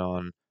rested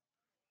on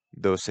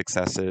those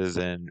successes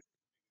and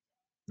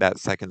that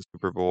second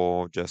Super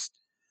Bowl. Just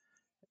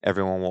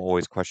everyone will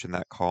always question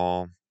that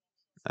call.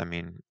 I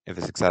mean, if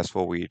it's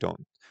successful, we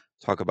don't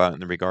talk about it in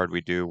the regard we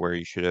do, where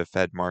you should have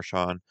fed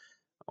Marshawn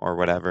or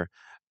whatever.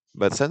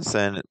 But since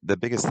then, the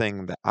biggest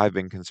thing that I've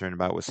been concerned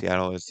about with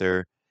Seattle is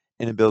their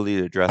inability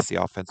to address the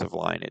offensive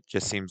line. It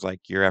just seems like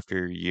year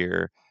after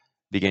year,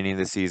 beginning of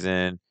the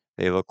season,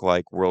 they look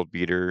like world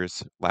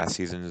beaters. Last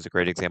season is a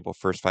great example.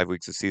 First 5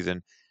 weeks of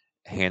season,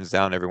 hands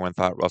down, everyone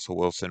thought Russell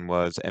Wilson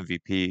was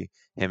MVP,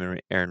 him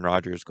and Aaron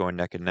Rodgers going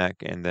neck and neck.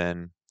 And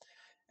then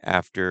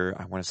after,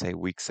 I want to say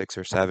week 6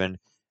 or 7,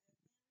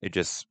 it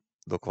just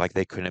looked like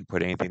they couldn't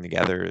put anything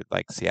together.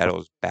 Like Seattle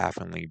was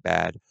bafflingly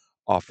bad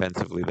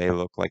offensively. They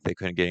looked like they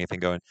couldn't get anything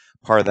going.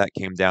 Part of that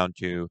came down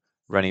to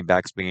running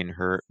backs being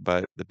hurt,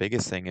 but the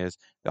biggest thing is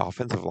the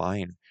offensive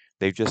line.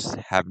 They just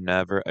have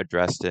never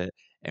addressed it.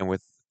 And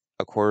with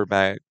a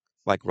quarterback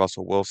like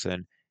Russell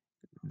Wilson,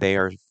 they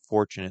are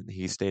fortunate that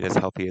he stayed as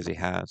healthy as he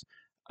has.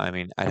 I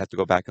mean, I'd have to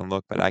go back and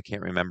look, but I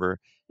can't remember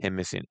him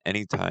missing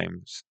any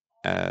times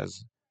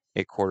as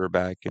a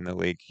quarterback in the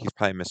league. He's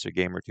probably missed a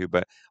game or two,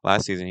 but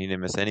last season he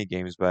didn't miss any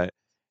games, but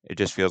it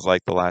just feels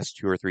like the last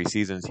 2 or 3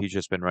 seasons he's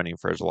just been running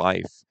for his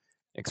life,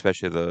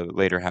 especially the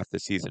later half of the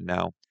season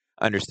now.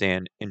 I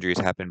understand injuries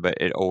happen, but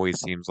it always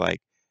seems like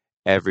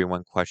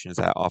everyone questions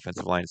that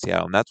offensive line in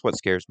Seattle, and that's what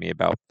scares me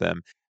about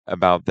them.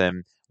 About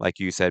them, like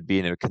you said,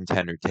 being a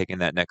contender, taking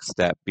that next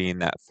step, being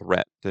that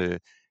threat to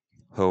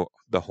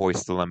the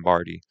hoist the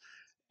Lombardi.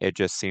 It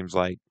just seems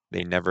like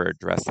they never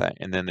address that.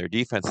 And then their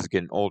defense is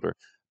getting older.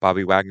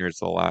 Bobby Wagner is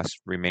the last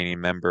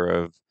remaining member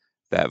of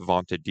that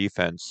vaunted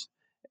defense.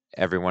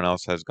 Everyone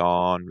else has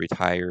gone,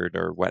 retired,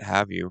 or what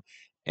have you.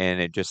 And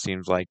it just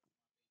seems like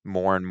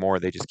more and more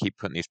they just keep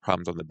putting these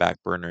problems on the back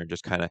burner and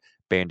just kind of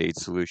band-aid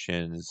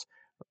solutions,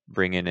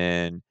 bringing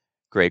in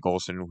Greg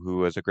Olson, who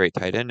was a great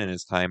tight end in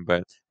his time,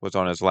 but was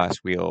on his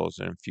last wheels.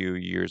 And a few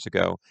years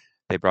ago,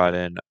 they brought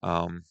in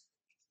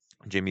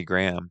Jimmy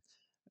Graham,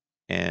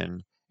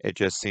 and it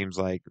just seems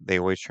like they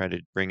always try to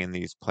bring in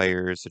these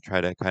players to try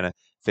to kind of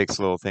fix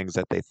little things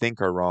that they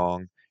think are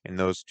wrong. In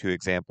those two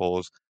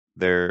examples,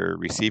 their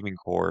receiving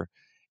core,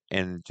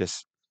 and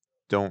just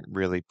don't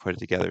really put it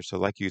together. So,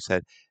 like you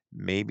said,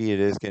 maybe it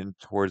is getting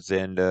towards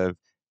the end of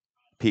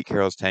Pete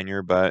Carroll's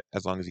tenure, but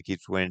as long as he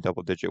keeps winning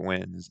double-digit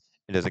wins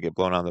and doesn't get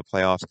blown out of the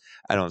playoffs,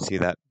 I don't see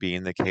that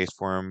being the case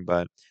for him.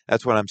 But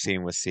that's what I'm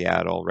seeing with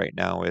Seattle right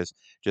now is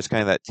just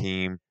kind of that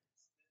team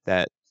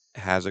that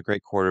has a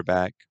great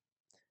quarterback,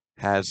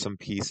 has some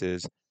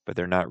pieces, but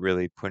they're not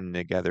really putting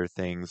together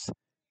things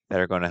that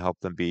are going to help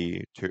them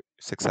be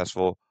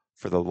successful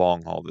for the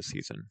long haul this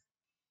season.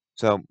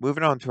 So,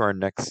 moving on to our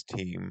next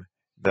team,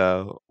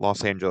 the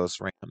Los Angeles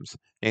Rams.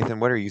 Nathan,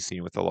 what are you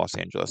seeing with the Los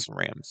Angeles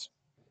Rams?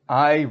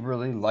 I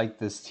really like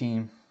this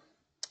team.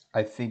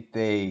 I think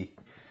they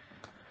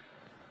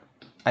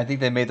I think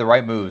they made the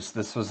right moves.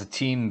 This was a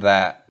team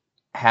that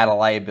had a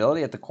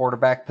liability at the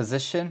quarterback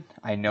position.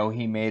 I know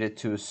he made it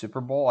to a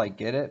Super Bowl. I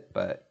get it,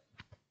 but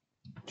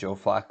Joe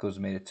Flacco's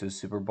made it to a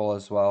Super Bowl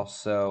as well,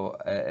 so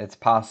it's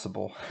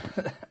possible.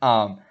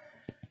 um,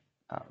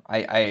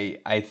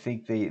 I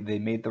think they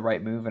made the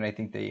right move, and I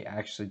think they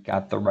actually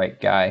got the right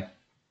guy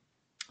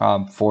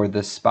for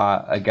this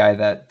spot. A guy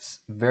that's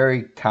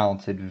very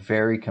talented,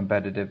 very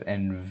competitive,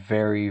 and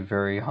very,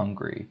 very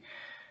hungry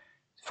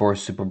for a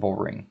Super Bowl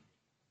ring.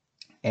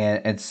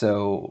 And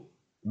so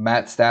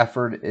Matt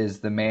Stafford is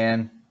the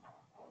man.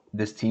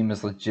 This team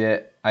is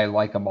legit. I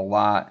like them a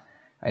lot.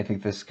 I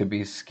think this could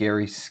be a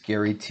scary,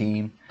 scary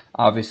team.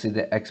 Obviously,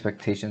 the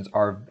expectations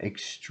are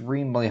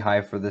extremely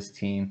high for this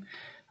team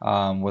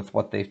with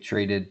what they've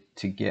traded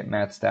to get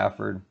Matt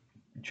Stafford.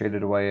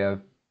 Traded away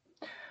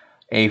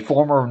a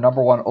former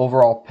number one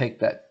overall pick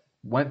that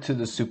went to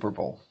the Super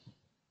Bowl.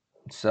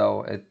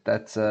 So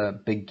that's a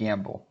big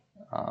gamble.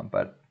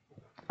 But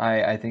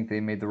I think they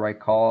made the right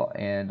call,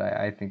 and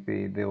I think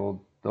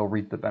they'll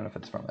reap the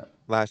benefits from it.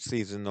 Last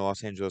season, the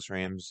Los Angeles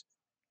Rams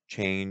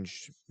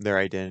changed their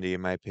identity,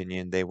 in my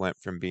opinion. They went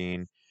from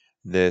being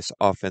this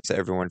offense that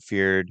everyone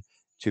feared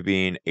to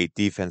being a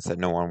defense that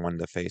no one wanted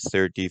to face.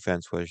 Their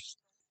defense was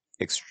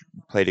ext-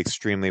 played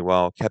extremely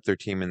well, kept their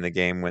team in the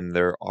game when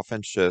their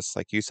offense just,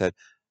 like you said,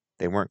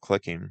 they weren't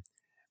clicking.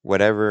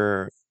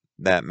 Whatever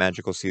that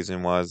magical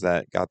season was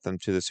that got them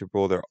to the Super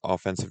Bowl, their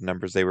offensive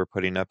numbers they were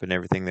putting up and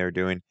everything they were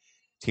doing,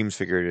 teams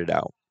figured it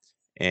out.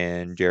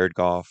 And Jared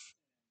Goff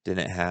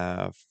didn't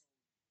have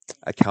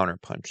a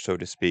counterpunch, so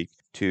to speak,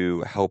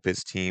 to help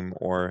his team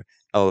or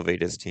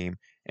elevate his team.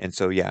 And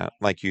so, yeah,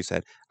 like you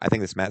said, I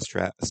think this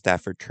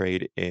Stafford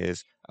trade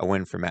is a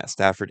win for Matt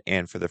Stafford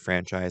and for the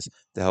franchise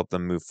to help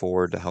them move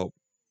forward, to help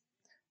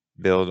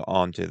build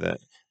onto that.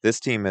 This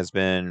team has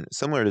been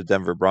similar to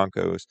Denver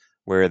Broncos,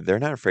 where they're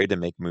not afraid to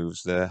make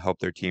moves to help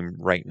their team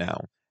right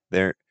now.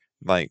 They're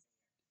like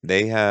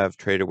they have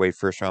traded away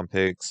first round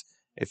picks.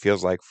 It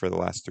feels like for the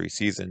last 3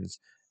 seasons,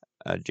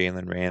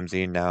 Jalen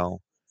Ramsey. Now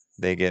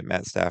they get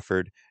Matt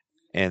Stafford,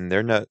 and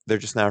they're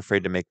just not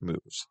afraid to make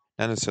moves.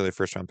 Not necessarily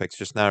first round picks,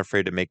 just not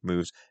afraid to make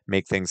moves,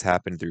 make things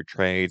happen through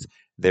trades.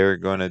 They're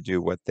going to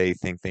do what they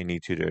think they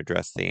need to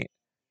address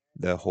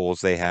the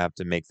holes they have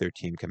to make their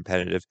team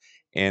competitive.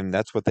 And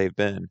that's what they've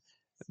been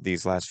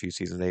these last few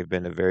seasons. They've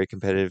been a very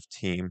competitive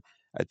team,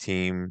 a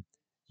team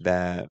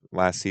that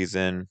last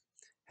season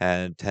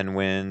had 10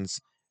 wins,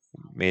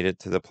 made it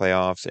to the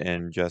playoffs,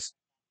 and just,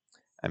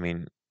 I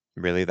mean,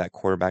 really that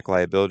quarterback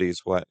liability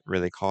is what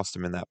really cost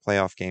them in that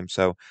playoff game.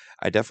 So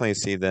I definitely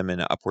see them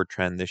in an upward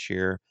trend this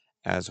year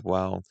as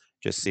well.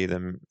 Just see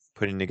them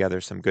putting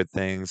together some good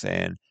things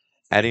and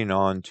adding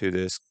on to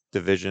this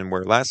division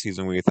where last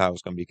season we thought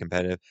was going to be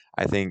competitive.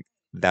 I think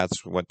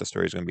that's what the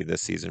story is going to be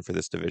this season for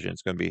this division.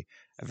 It's going to be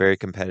a very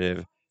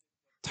competitive,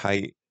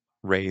 tight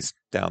race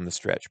down the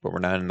stretch, but we're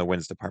not in the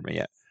wins department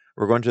yet.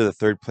 We're going to the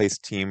third place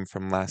team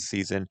from last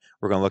season.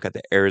 We're going to look at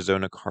the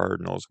Arizona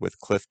Cardinals with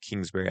Cliff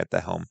Kingsbury at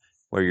the helm.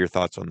 What are your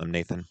thoughts on them,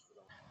 Nathan?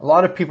 A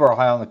lot of people are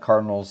high on the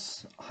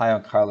Cardinals, high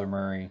on Kyler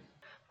Murray.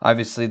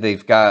 Obviously,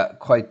 they've got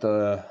quite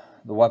the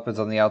weapons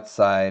on the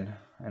outside.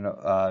 I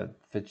know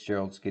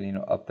Fitzgerald's getting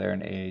up there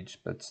in age,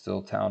 but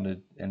still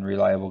talented and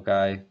reliable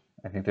guy.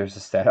 I think there's a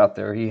stat out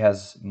there. He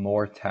has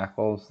more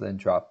tackles than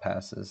drop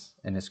passes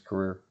in his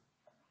career,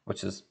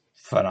 which is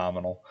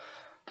phenomenal.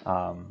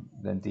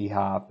 Then D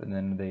Hop, and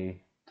then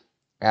they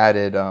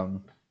added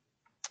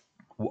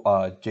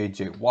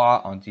J.J.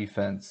 Watt on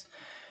defense.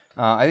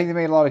 I think they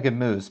made a lot of good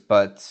moves,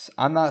 but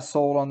I'm not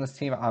sold on this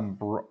team.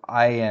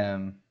 I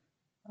am.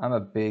 I'm a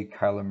big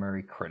Kyler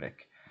Murray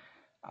critic.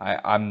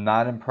 I'm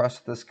not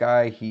impressed with this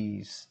guy.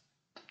 He's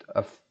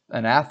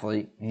an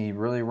athlete. He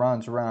really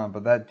runs around,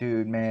 but that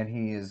dude, man,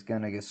 he is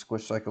gonna get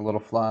squished like a little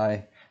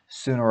fly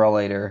sooner or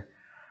later.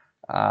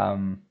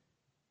 Um,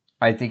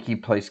 I think he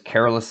plays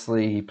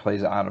carelessly. He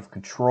plays out of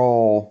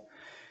control,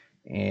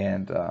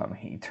 and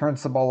he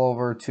turns the ball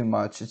over too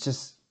much. It's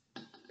just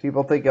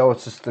people think, oh,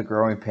 it's just the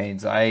growing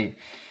pains.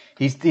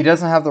 He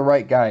doesn't have the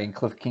right guy in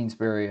Cliff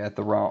Kingsbury at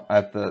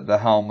the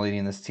helm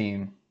leading this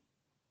team.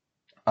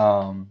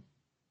 Um,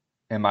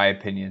 in my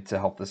opinion, to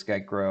help this guy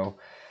grow.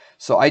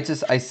 So I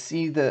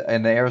see the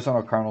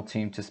Arizona Cardinal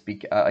team to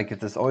speak. I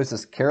get this always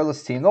this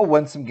careless team. They'll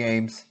win some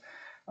games,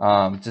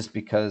 just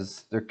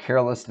because their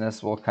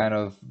carelessness will kind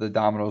of the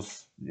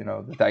dominoes.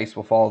 The dice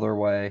will fall their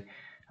way,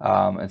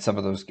 in some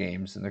of those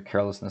games, and their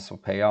carelessness will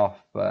pay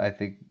off. But I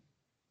think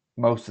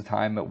most of the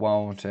time it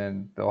won't,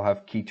 and they'll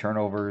have key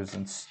turnovers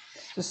and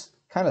just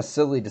kind of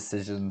silly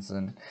decisions,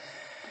 and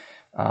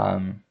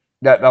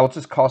that will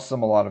just cost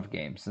them a lot of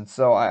games. And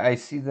so I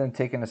see them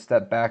taking a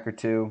step back or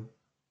two.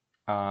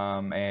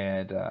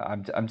 And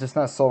I'm just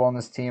not sold on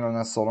this team. I'm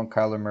not sold on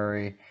Kyler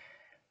Murray.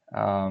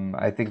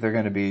 I think they're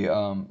going to be.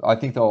 I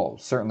think they'll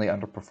certainly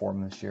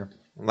underperform this year.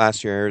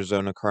 Last year,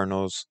 Arizona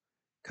Cardinals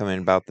coming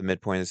about the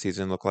midpoint of the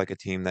season looked like a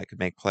team that could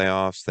make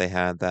playoffs. They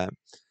had that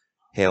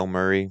Hail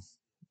Murray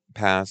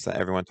pass that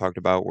everyone talked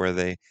about where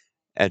they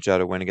edged out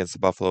a win against the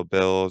Buffalo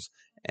Bills.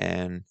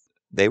 And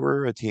they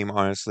were a team,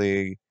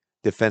 honestly,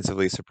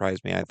 defensively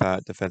surprised me. I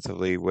thought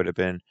defensively would have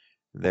been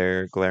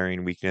their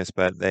glaring weakness,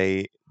 but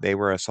they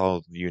were a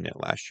solid unit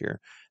last year.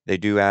 They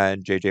do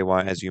add J.J.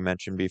 Watt, as you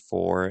mentioned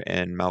before,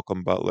 and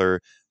Malcolm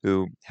Butler,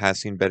 who has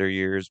seen better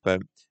years,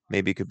 but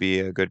maybe could be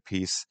a good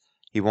piece.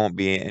 He won't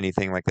be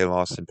anything like they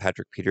lost in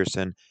Patrick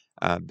Peterson,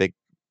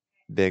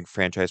 big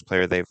franchise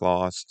player they've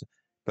lost,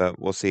 but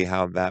we'll see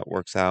how that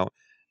works out.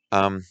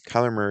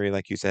 Kyler Murray,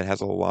 like you said,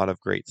 has a lot of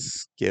great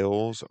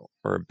skills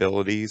or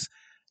abilities,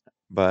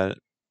 but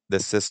the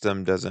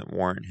system doesn't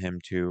warrant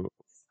him to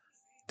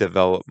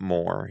develop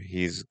more.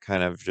 He's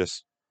kind of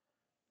just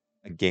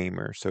a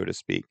gamer, so to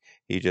speak.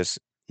 He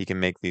can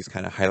make these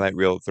kind of highlight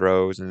reel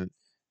throws and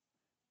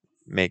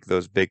make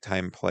those big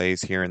time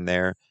plays here and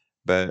there,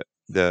 but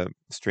the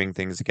string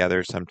things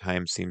together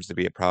sometimes seems to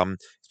be a problem,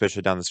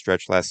 especially down the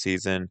stretch last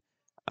season.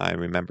 I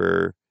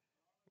remember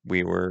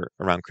we were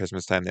around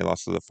Christmas time, they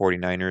lost to the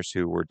 49ers,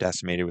 who were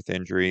decimated with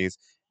injuries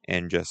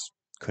and just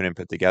couldn't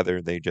put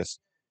together. They just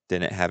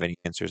didn't have any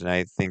answers. And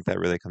I think that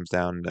really comes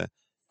down to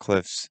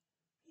Cliff's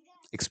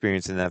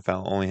experience in the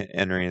NFL, only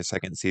entering his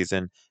second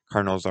season.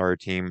 Cardinals are a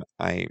team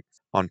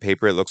on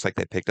paper, it looks like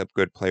they picked up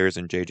good players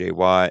in J.J.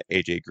 Watt,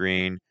 A.J.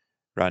 Green,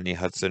 Rodney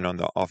Hudson on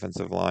the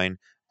offensive line,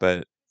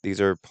 but these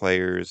are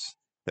players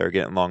that are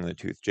getting long in the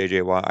tooth.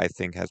 J.J. Watt, I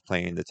think, has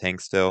playing in the tank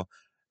still,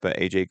 but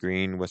A.J.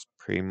 Green was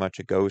pretty much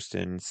a ghost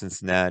in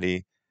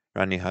Cincinnati.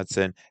 Rodney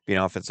Hudson, being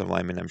an offensive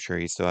lineman, I'm sure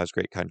he still has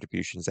great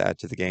contributions to add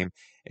to the game.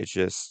 It's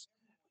just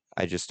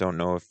I just don't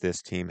know if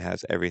this team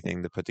has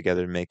everything to put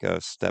together to make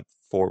a step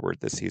forward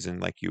this season,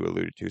 like you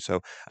alluded to. So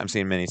I'm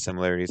seeing many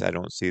similarities. I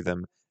don't see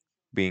them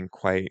being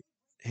quite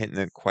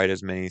hitting quite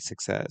as many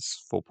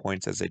successful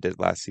points as they did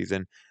last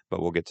season,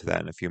 but we'll get to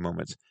that in a few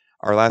moments.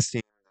 Our last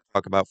team to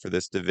talk about for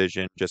this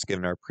division, just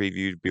giving our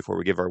preview before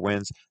we give our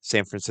wins,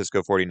 San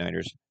Francisco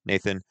 49ers.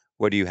 Nathan,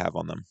 what do you have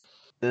on them?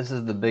 This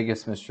is the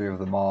biggest mystery of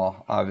them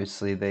all.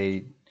 Obviously,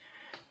 they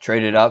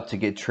traded up to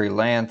get Trey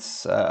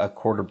Lance, a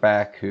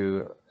quarterback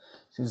who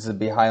seems to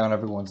be high on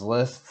everyone's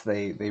list.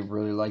 They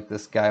really like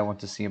this guy. Want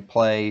to see him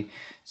play.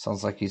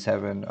 Sounds like he's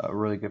having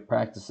really good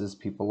practices.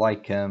 People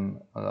like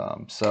him.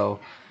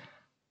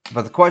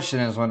 But the question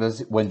is,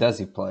 when does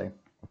he play?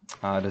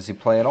 Does he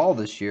play at all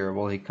this year?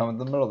 Will he come in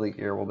the middle of the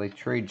year? Will they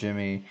trade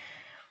Jimmy?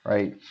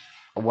 Right?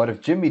 What if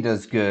Jimmy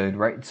does good?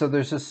 Right? So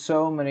there's just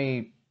so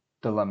many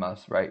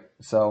dilemmas. Right?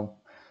 So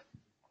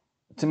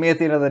to me, at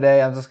the end of the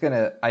day,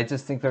 I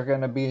just think they're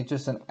gonna be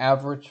just an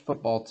average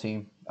football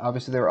team.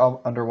 Obviously, they were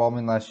all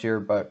underwhelming last year,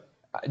 but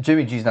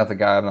Jimmy G's not the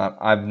guy.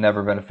 I've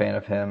never been a fan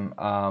of him.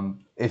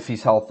 If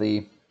he's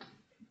healthy,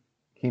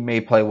 he may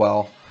play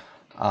well.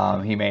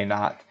 He may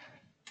not.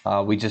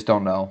 We just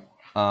don't know.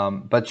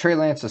 But Trey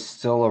Lance is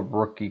still a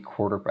rookie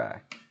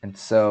quarterback, and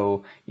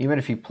so even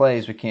if he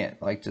plays, we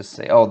can't like just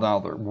say, "Oh, now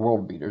they're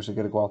world beaters. They're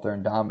going to go out there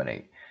and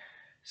dominate."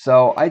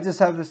 So I just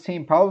have this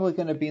team probably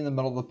going to be in the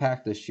middle of the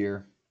pack this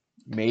year.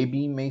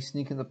 Maybe may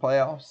sneak in the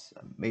playoffs.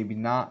 Maybe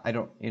not. I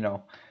don't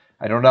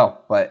know.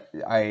 But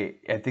I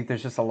think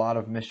there's just a lot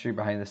of mystery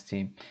behind this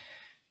team.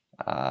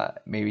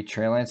 Maybe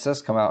Trey Lance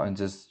does come out and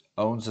just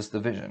owns this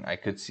division. I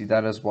could see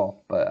that as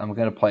well. But I'm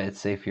going to play it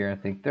safe here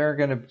and think they're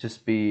going to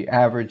just be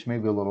average,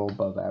 maybe a little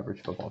above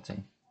average football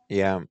team.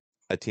 Yeah,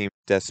 a team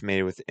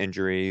decimated with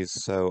injuries,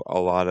 so a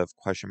lot of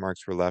question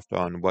marks were left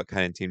on what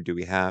kind of team do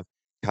we have.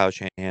 Kyle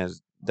Shanahan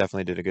has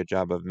definitely did a good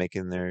job of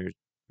making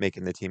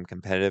the team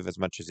competitive as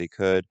much as he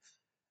could.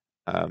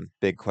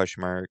 Big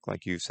question mark,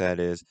 like you said,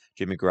 is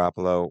Jimmy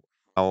Garoppolo.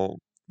 How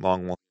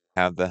long will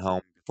he have the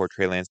helm? before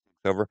Trey Lance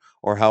takes over,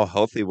 or how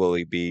healthy will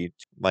he be?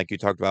 Like you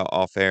talked about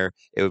off air,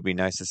 it would be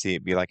nice to see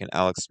it be like an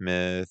Alex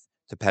Smith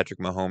to Patrick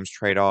Mahomes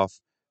trade off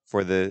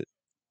for the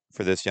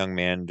for this young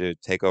man to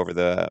take over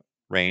the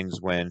reins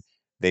when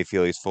they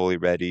feel he's fully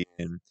ready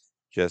and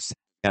just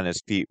on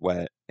his feet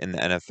wet in the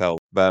NFL.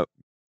 But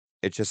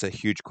it's just a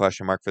huge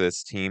question mark for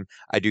this team.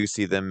 I do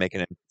see them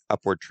making an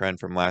upward trend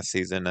from last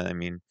season. I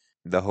mean,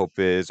 the hope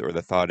is, or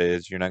the thought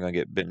is, you're not going to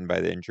get bitten by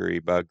the injury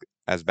bug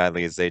as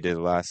badly as they did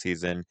last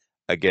season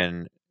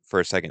again for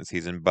a second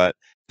season, but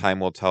time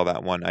will tell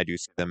that one. I do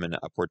see them in an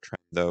upward trend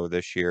though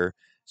this year.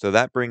 So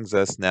that brings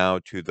us now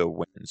to the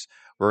wins.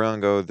 We're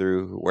going to go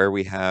through where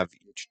we have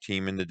each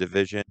team in the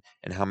division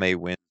and how many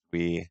wins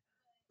we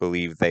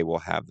believe they will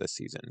have this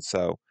season.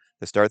 So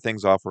to start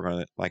things off, we're going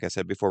to, like I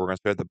said before, we're going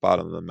to start at the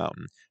bottom of the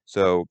mountain.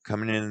 So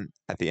coming in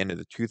at the end of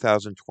the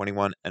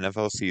 2021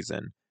 NFL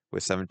season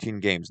with 17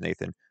 games,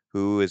 Nathan,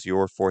 who is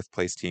your fourth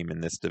place team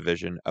in this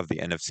division of the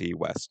NFC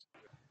West?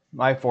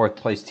 My fourth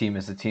place team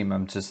is the team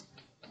I'm just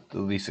the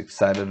least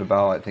excited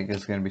about. I think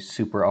it's going to be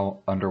super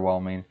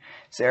underwhelming.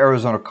 It's the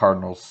Arizona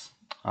Cardinals.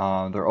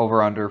 Their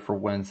over under for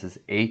wins is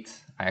 8.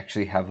 I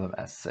actually have them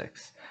at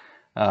 6.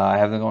 I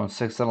have them going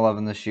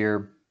 6-11 this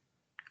year.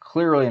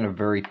 Clearly in a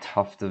very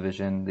tough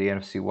division, the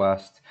NFC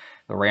West.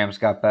 The Rams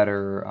got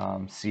better.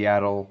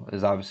 Seattle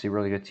is obviously a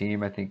really good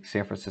team. I think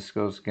San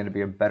Francisco is going to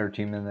be a better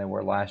team than they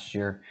were last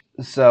year.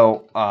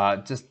 So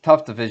just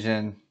tough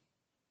division,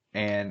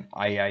 and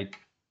I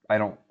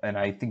don't, and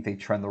I think they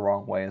trend the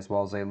wrong way as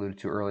well as I alluded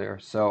to earlier.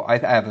 So I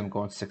have them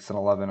going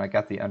 6-11. I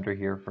got the under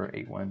here for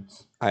 8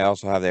 wins. I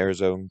also have the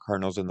Arizona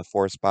Cardinals in the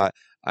fourth spot.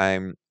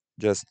 I'm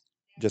just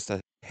just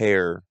a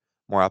hair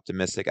more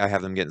optimistic. I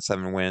have them getting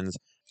 7 wins.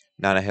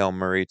 Not a Hail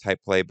Murray type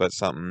play, but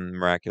something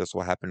miraculous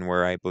will happen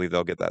where I believe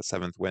they'll get that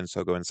seventh win.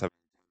 So go in seven,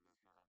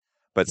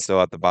 but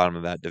still at the bottom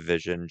of that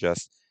division,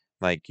 just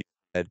like you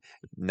said,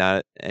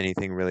 not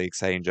anything really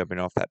exciting jumping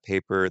off that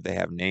paper. They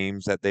have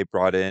names that they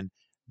brought in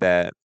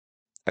that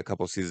a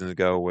couple seasons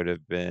ago would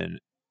have been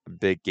a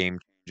big game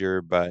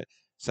changer, but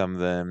some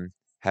of them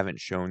haven't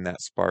shown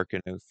that spark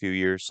in a few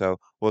years. So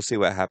we'll see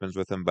what happens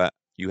with them. But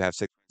you have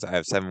 6 wins, I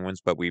have 7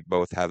 wins, but we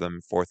both have them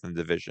fourth in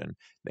the division,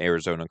 the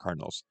Arizona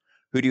Cardinals.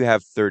 Who do you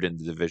have third in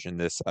the division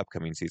this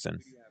upcoming season?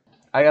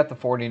 I got the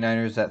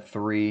 49ers at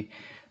 3.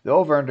 The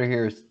over under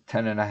here is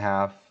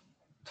 10.5.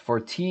 For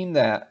a team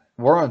that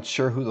we're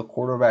unsure who the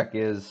quarterback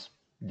is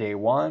day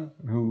one,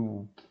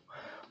 who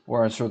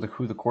we're unsure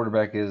who the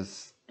quarterback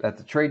is at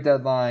the trade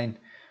deadline,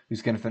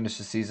 who's going to finish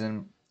the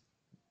season.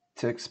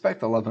 To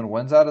expect 11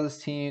 wins out of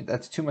this team,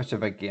 that's too much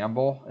of a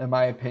gamble, in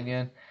my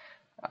opinion.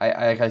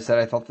 Like I said,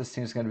 I thought this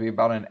team is going to be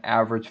about an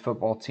average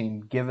football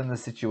team, given the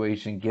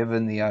situation,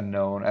 given the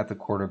unknown at the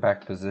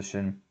quarterback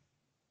position.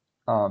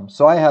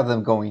 So I have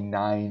them going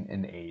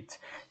 9-8,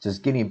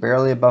 just getting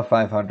barely above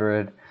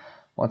 500.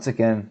 Once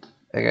again,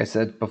 like I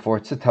said before,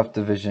 it's a tough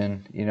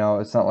division. You know,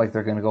 it's not like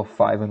they're going to go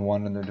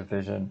 5-1 in their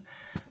division.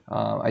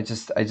 I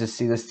just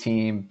see this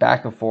team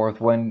back and forth,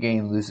 win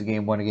game, lose a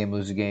game, win a game,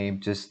 lose a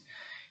game. Just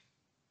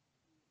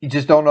you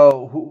just don't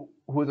know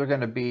who they're going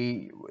to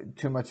be.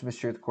 Too much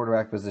mystery at the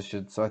quarterback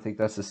position. So I think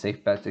that's a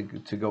safe bet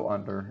to go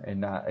under and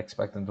not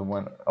expect them to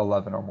win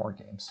 11 or more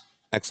games.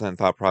 Excellent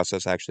thought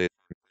process, actually.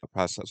 The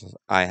process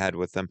I had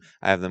with them.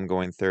 I have them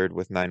going third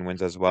with 9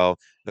 wins as well.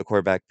 The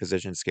quarterback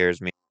position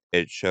scares me.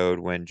 It showed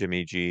when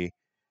Jimmy G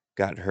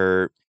got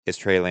hurt. Is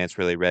Trey Lance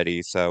really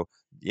ready? So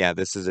yeah,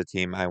 this is a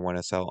team I want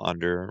to sell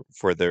under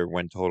for their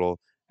win total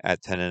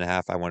at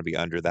 10.5. I want to be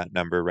under that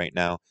number right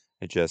now.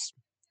 It just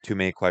too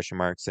many question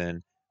marks,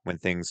 and when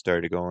things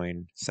started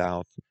going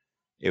south,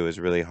 it was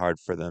really hard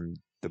for them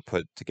to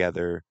put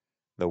together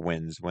the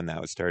wins when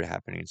that started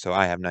happening. So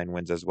I have 9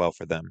 wins as well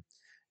for them.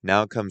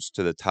 Now it comes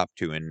to the top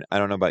two, and I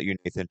don't know about you,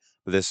 Nathan,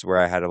 but this is where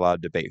I had a lot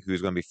of debate.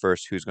 Who's going to be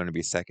first? Who's going to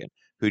be second?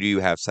 Who do you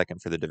have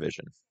second for the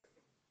division?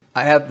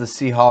 I have the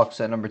Seahawks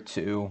at number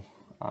 2.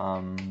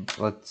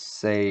 Let's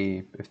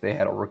say if they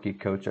had a rookie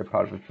coach, I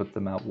probably would put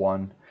them at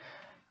 1.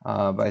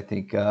 But I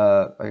think,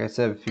 like I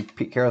said,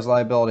 Pete Carroll's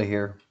liability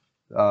here.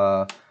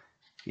 Uh,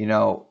 you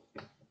know,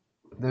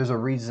 there's a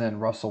reason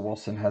Russell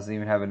Wilson hasn't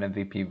even have an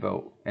MVP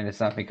vote, and it's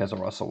not because of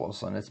Russell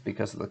Wilson. It's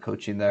because of the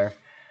coaching there.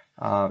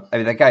 I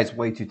mean, that guy's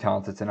way too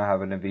talented to not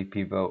have an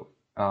MVP vote,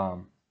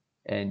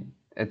 and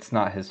it's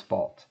not his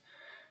fault.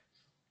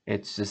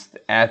 It's just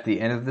at the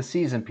end of the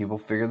season, people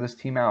figure this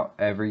team out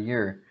every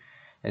year.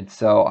 And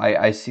so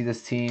I see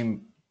this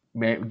team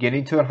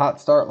getting to a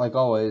hot start like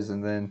always,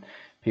 and then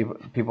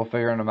people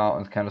figuring them out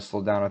and kind of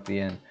slow down at the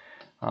end.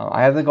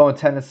 I have them going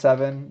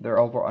 10-7. Their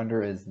over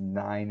under is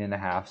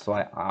 9.5, so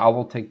I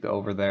will take the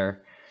over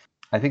there.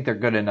 I think they're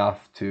good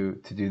enough to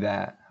do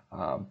that,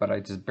 but I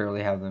just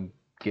barely have them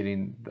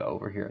getting the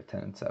over here at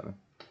 10-7.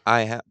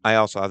 I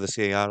also have the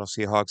Seattle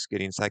Seahawks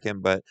getting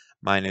second, but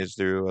mine is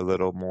through a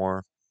little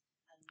more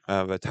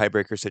of a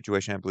tiebreaker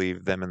situation. I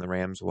believe them and the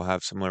Rams will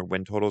have similar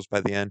win totals by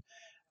the end.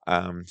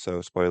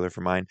 So spoiler for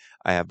mine,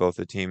 I have both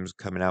the teams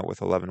coming out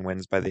with 11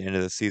 wins by the end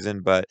of the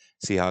season, but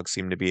Seahawks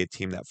seem to be a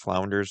team that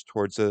flounders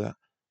towards the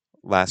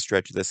last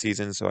stretch of the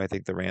season. So I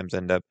think the Rams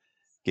end up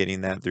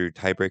getting that through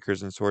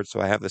tiebreakers and sorts. So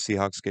I have the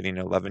Seahawks getting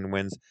 11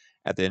 wins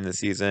at the end of the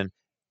season.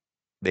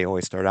 They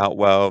always start out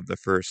well. The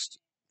first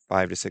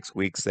 5 to 6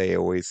 weeks, they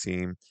always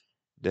seem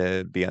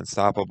to be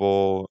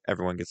unstoppable.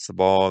 Everyone gets the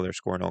ball. They're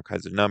scoring all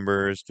kinds of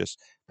numbers, just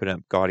putting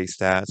up gaudy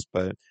stats.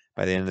 But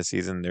by the end of the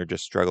season, they're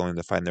just struggling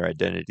to find their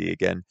identity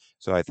again.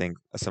 So I think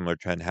a similar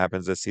trend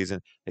happens this season.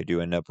 They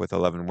do end up with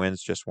 11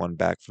 wins, just one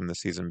back from the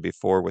season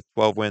before with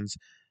 12 wins.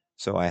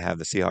 So I have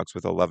the Seahawks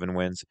with 11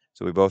 wins.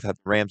 So we both have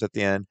the Rams at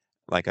the end.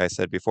 Like I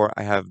said before,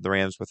 I have the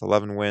Rams with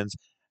 11 wins.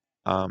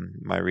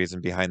 My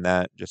reason behind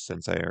that, just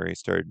since I already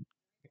started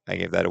I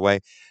gave that away,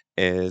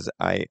 is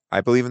I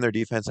believe in their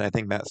defense, and I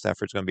think Matt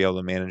Stafford's going to be able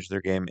to manage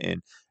their game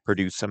and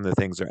produce some of the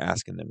things they're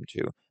asking them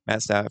to.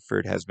 Matt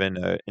Stafford has been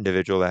an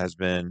individual that has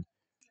been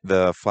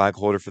the flag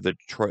holder for the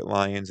Detroit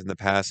Lions in the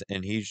past,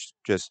 and he's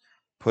just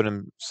put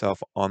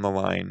himself on the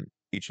line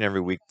each and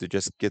every week to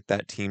just get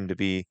that team to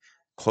be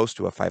close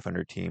to a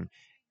 500 team.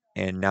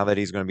 And now that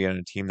he's going to be on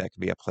a team that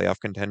can be a playoff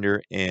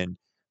contender, and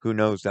who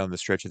knows down the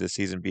stretch of the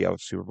season be a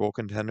Super Bowl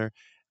contender,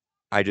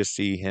 I just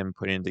see him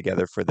putting it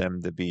together for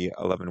them to be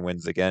 11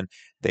 wins again.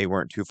 They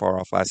weren't too far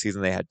off last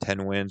season. They had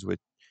 10 wins with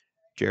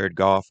Jared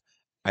Goff.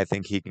 I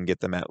think he can get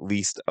them at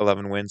least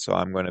 11 wins. So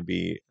I'm going to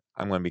be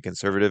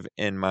conservative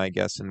in my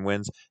guess and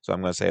wins. So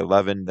I'm going to say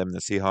 11. Them the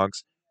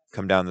Seahawks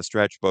come down the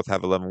stretch. Both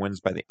have 11 wins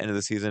by the end of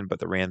the season, but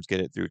the Rams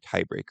get it through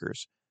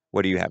tiebreakers.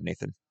 What do you have,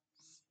 Nathan?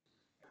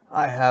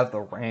 I have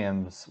the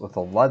Rams with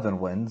 11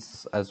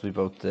 wins, as we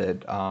both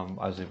did.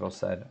 As we both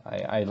said,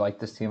 I like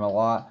this team a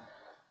lot.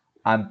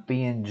 I'm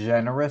being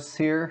generous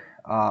here.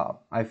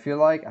 I feel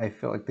like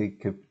they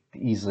could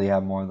easily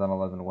have more than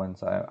 11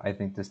 wins. I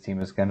think this team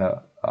is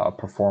gonna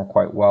perform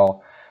quite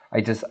well.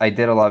 I did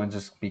 11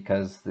 just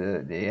because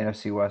the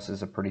NFC West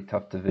is a pretty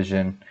tough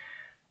division.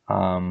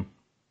 Um,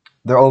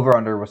 their over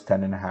under was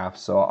 10.5,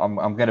 so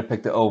I'm gonna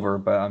pick the over,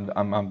 but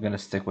I'm gonna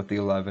stick with the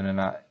 11 and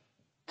not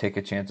take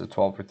a chance at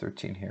 12 or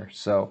 13 here.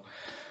 So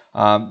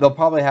they'll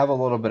probably have a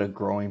little bit of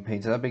growing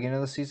pains at the beginning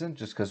of the season,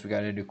 just because we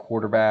got a new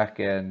quarterback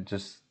and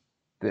just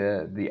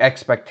the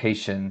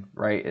expectation,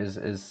 right,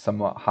 is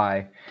somewhat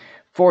high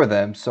for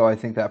them. So I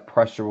think that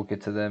pressure will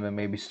get to them and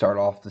maybe start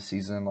off the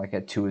season like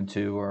at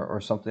 2-2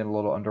 or something a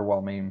little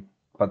underwhelming.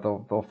 But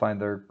they'll find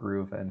their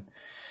groove, and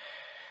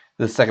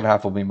the second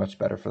half will be much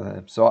better for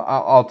them. So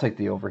I'll take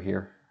the over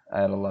here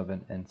at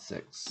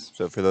 11-6.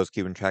 So for those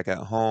keeping track at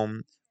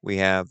home, we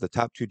have the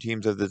top two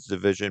teams of this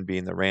division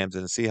being the Rams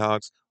and the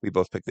Seahawks. We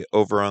both picked the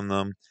over on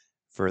them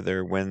for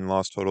their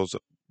win-loss totals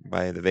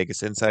by the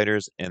Vegas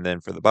Insiders. And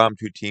then for the bottom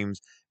two teams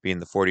being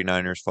the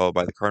 49ers followed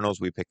by the Cardinals,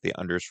 we picked the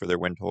unders for their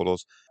win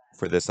totals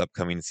for this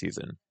upcoming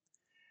season.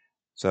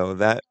 So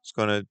that's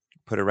going to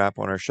put a wrap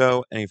on our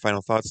show. Any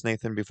final thoughts,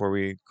 Nathan, before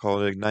we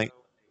call it a night?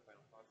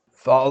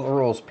 Follow the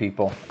rules,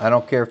 people. I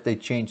don't care if they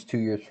change 2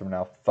 years from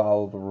now.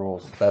 Follow the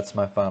rules. That's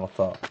my final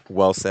thought.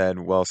 Well said,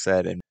 well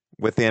said. And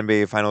with the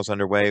NBA Finals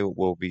underway,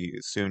 we'll be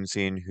soon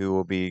seeing who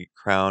will be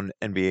crowned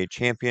NBA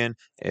champion.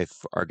 If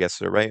our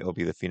guesses are right, it'll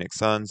be the Phoenix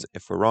Suns.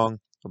 If we're wrong,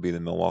 it'll be the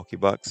Milwaukee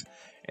Bucks.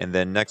 And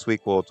then next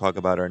week, we'll talk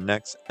about our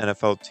next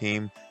NFL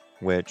team,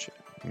 which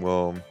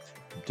will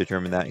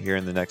determine that here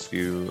in the next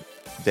few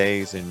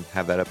days and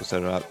have that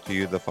episode out to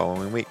you the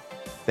following week.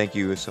 Thank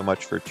you so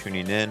much for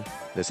tuning in.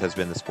 This has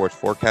been the Sports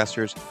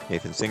Forecasters.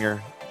 Nathan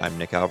Singer. I'm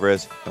Nick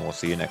Alvarez, and we'll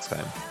see you next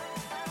time.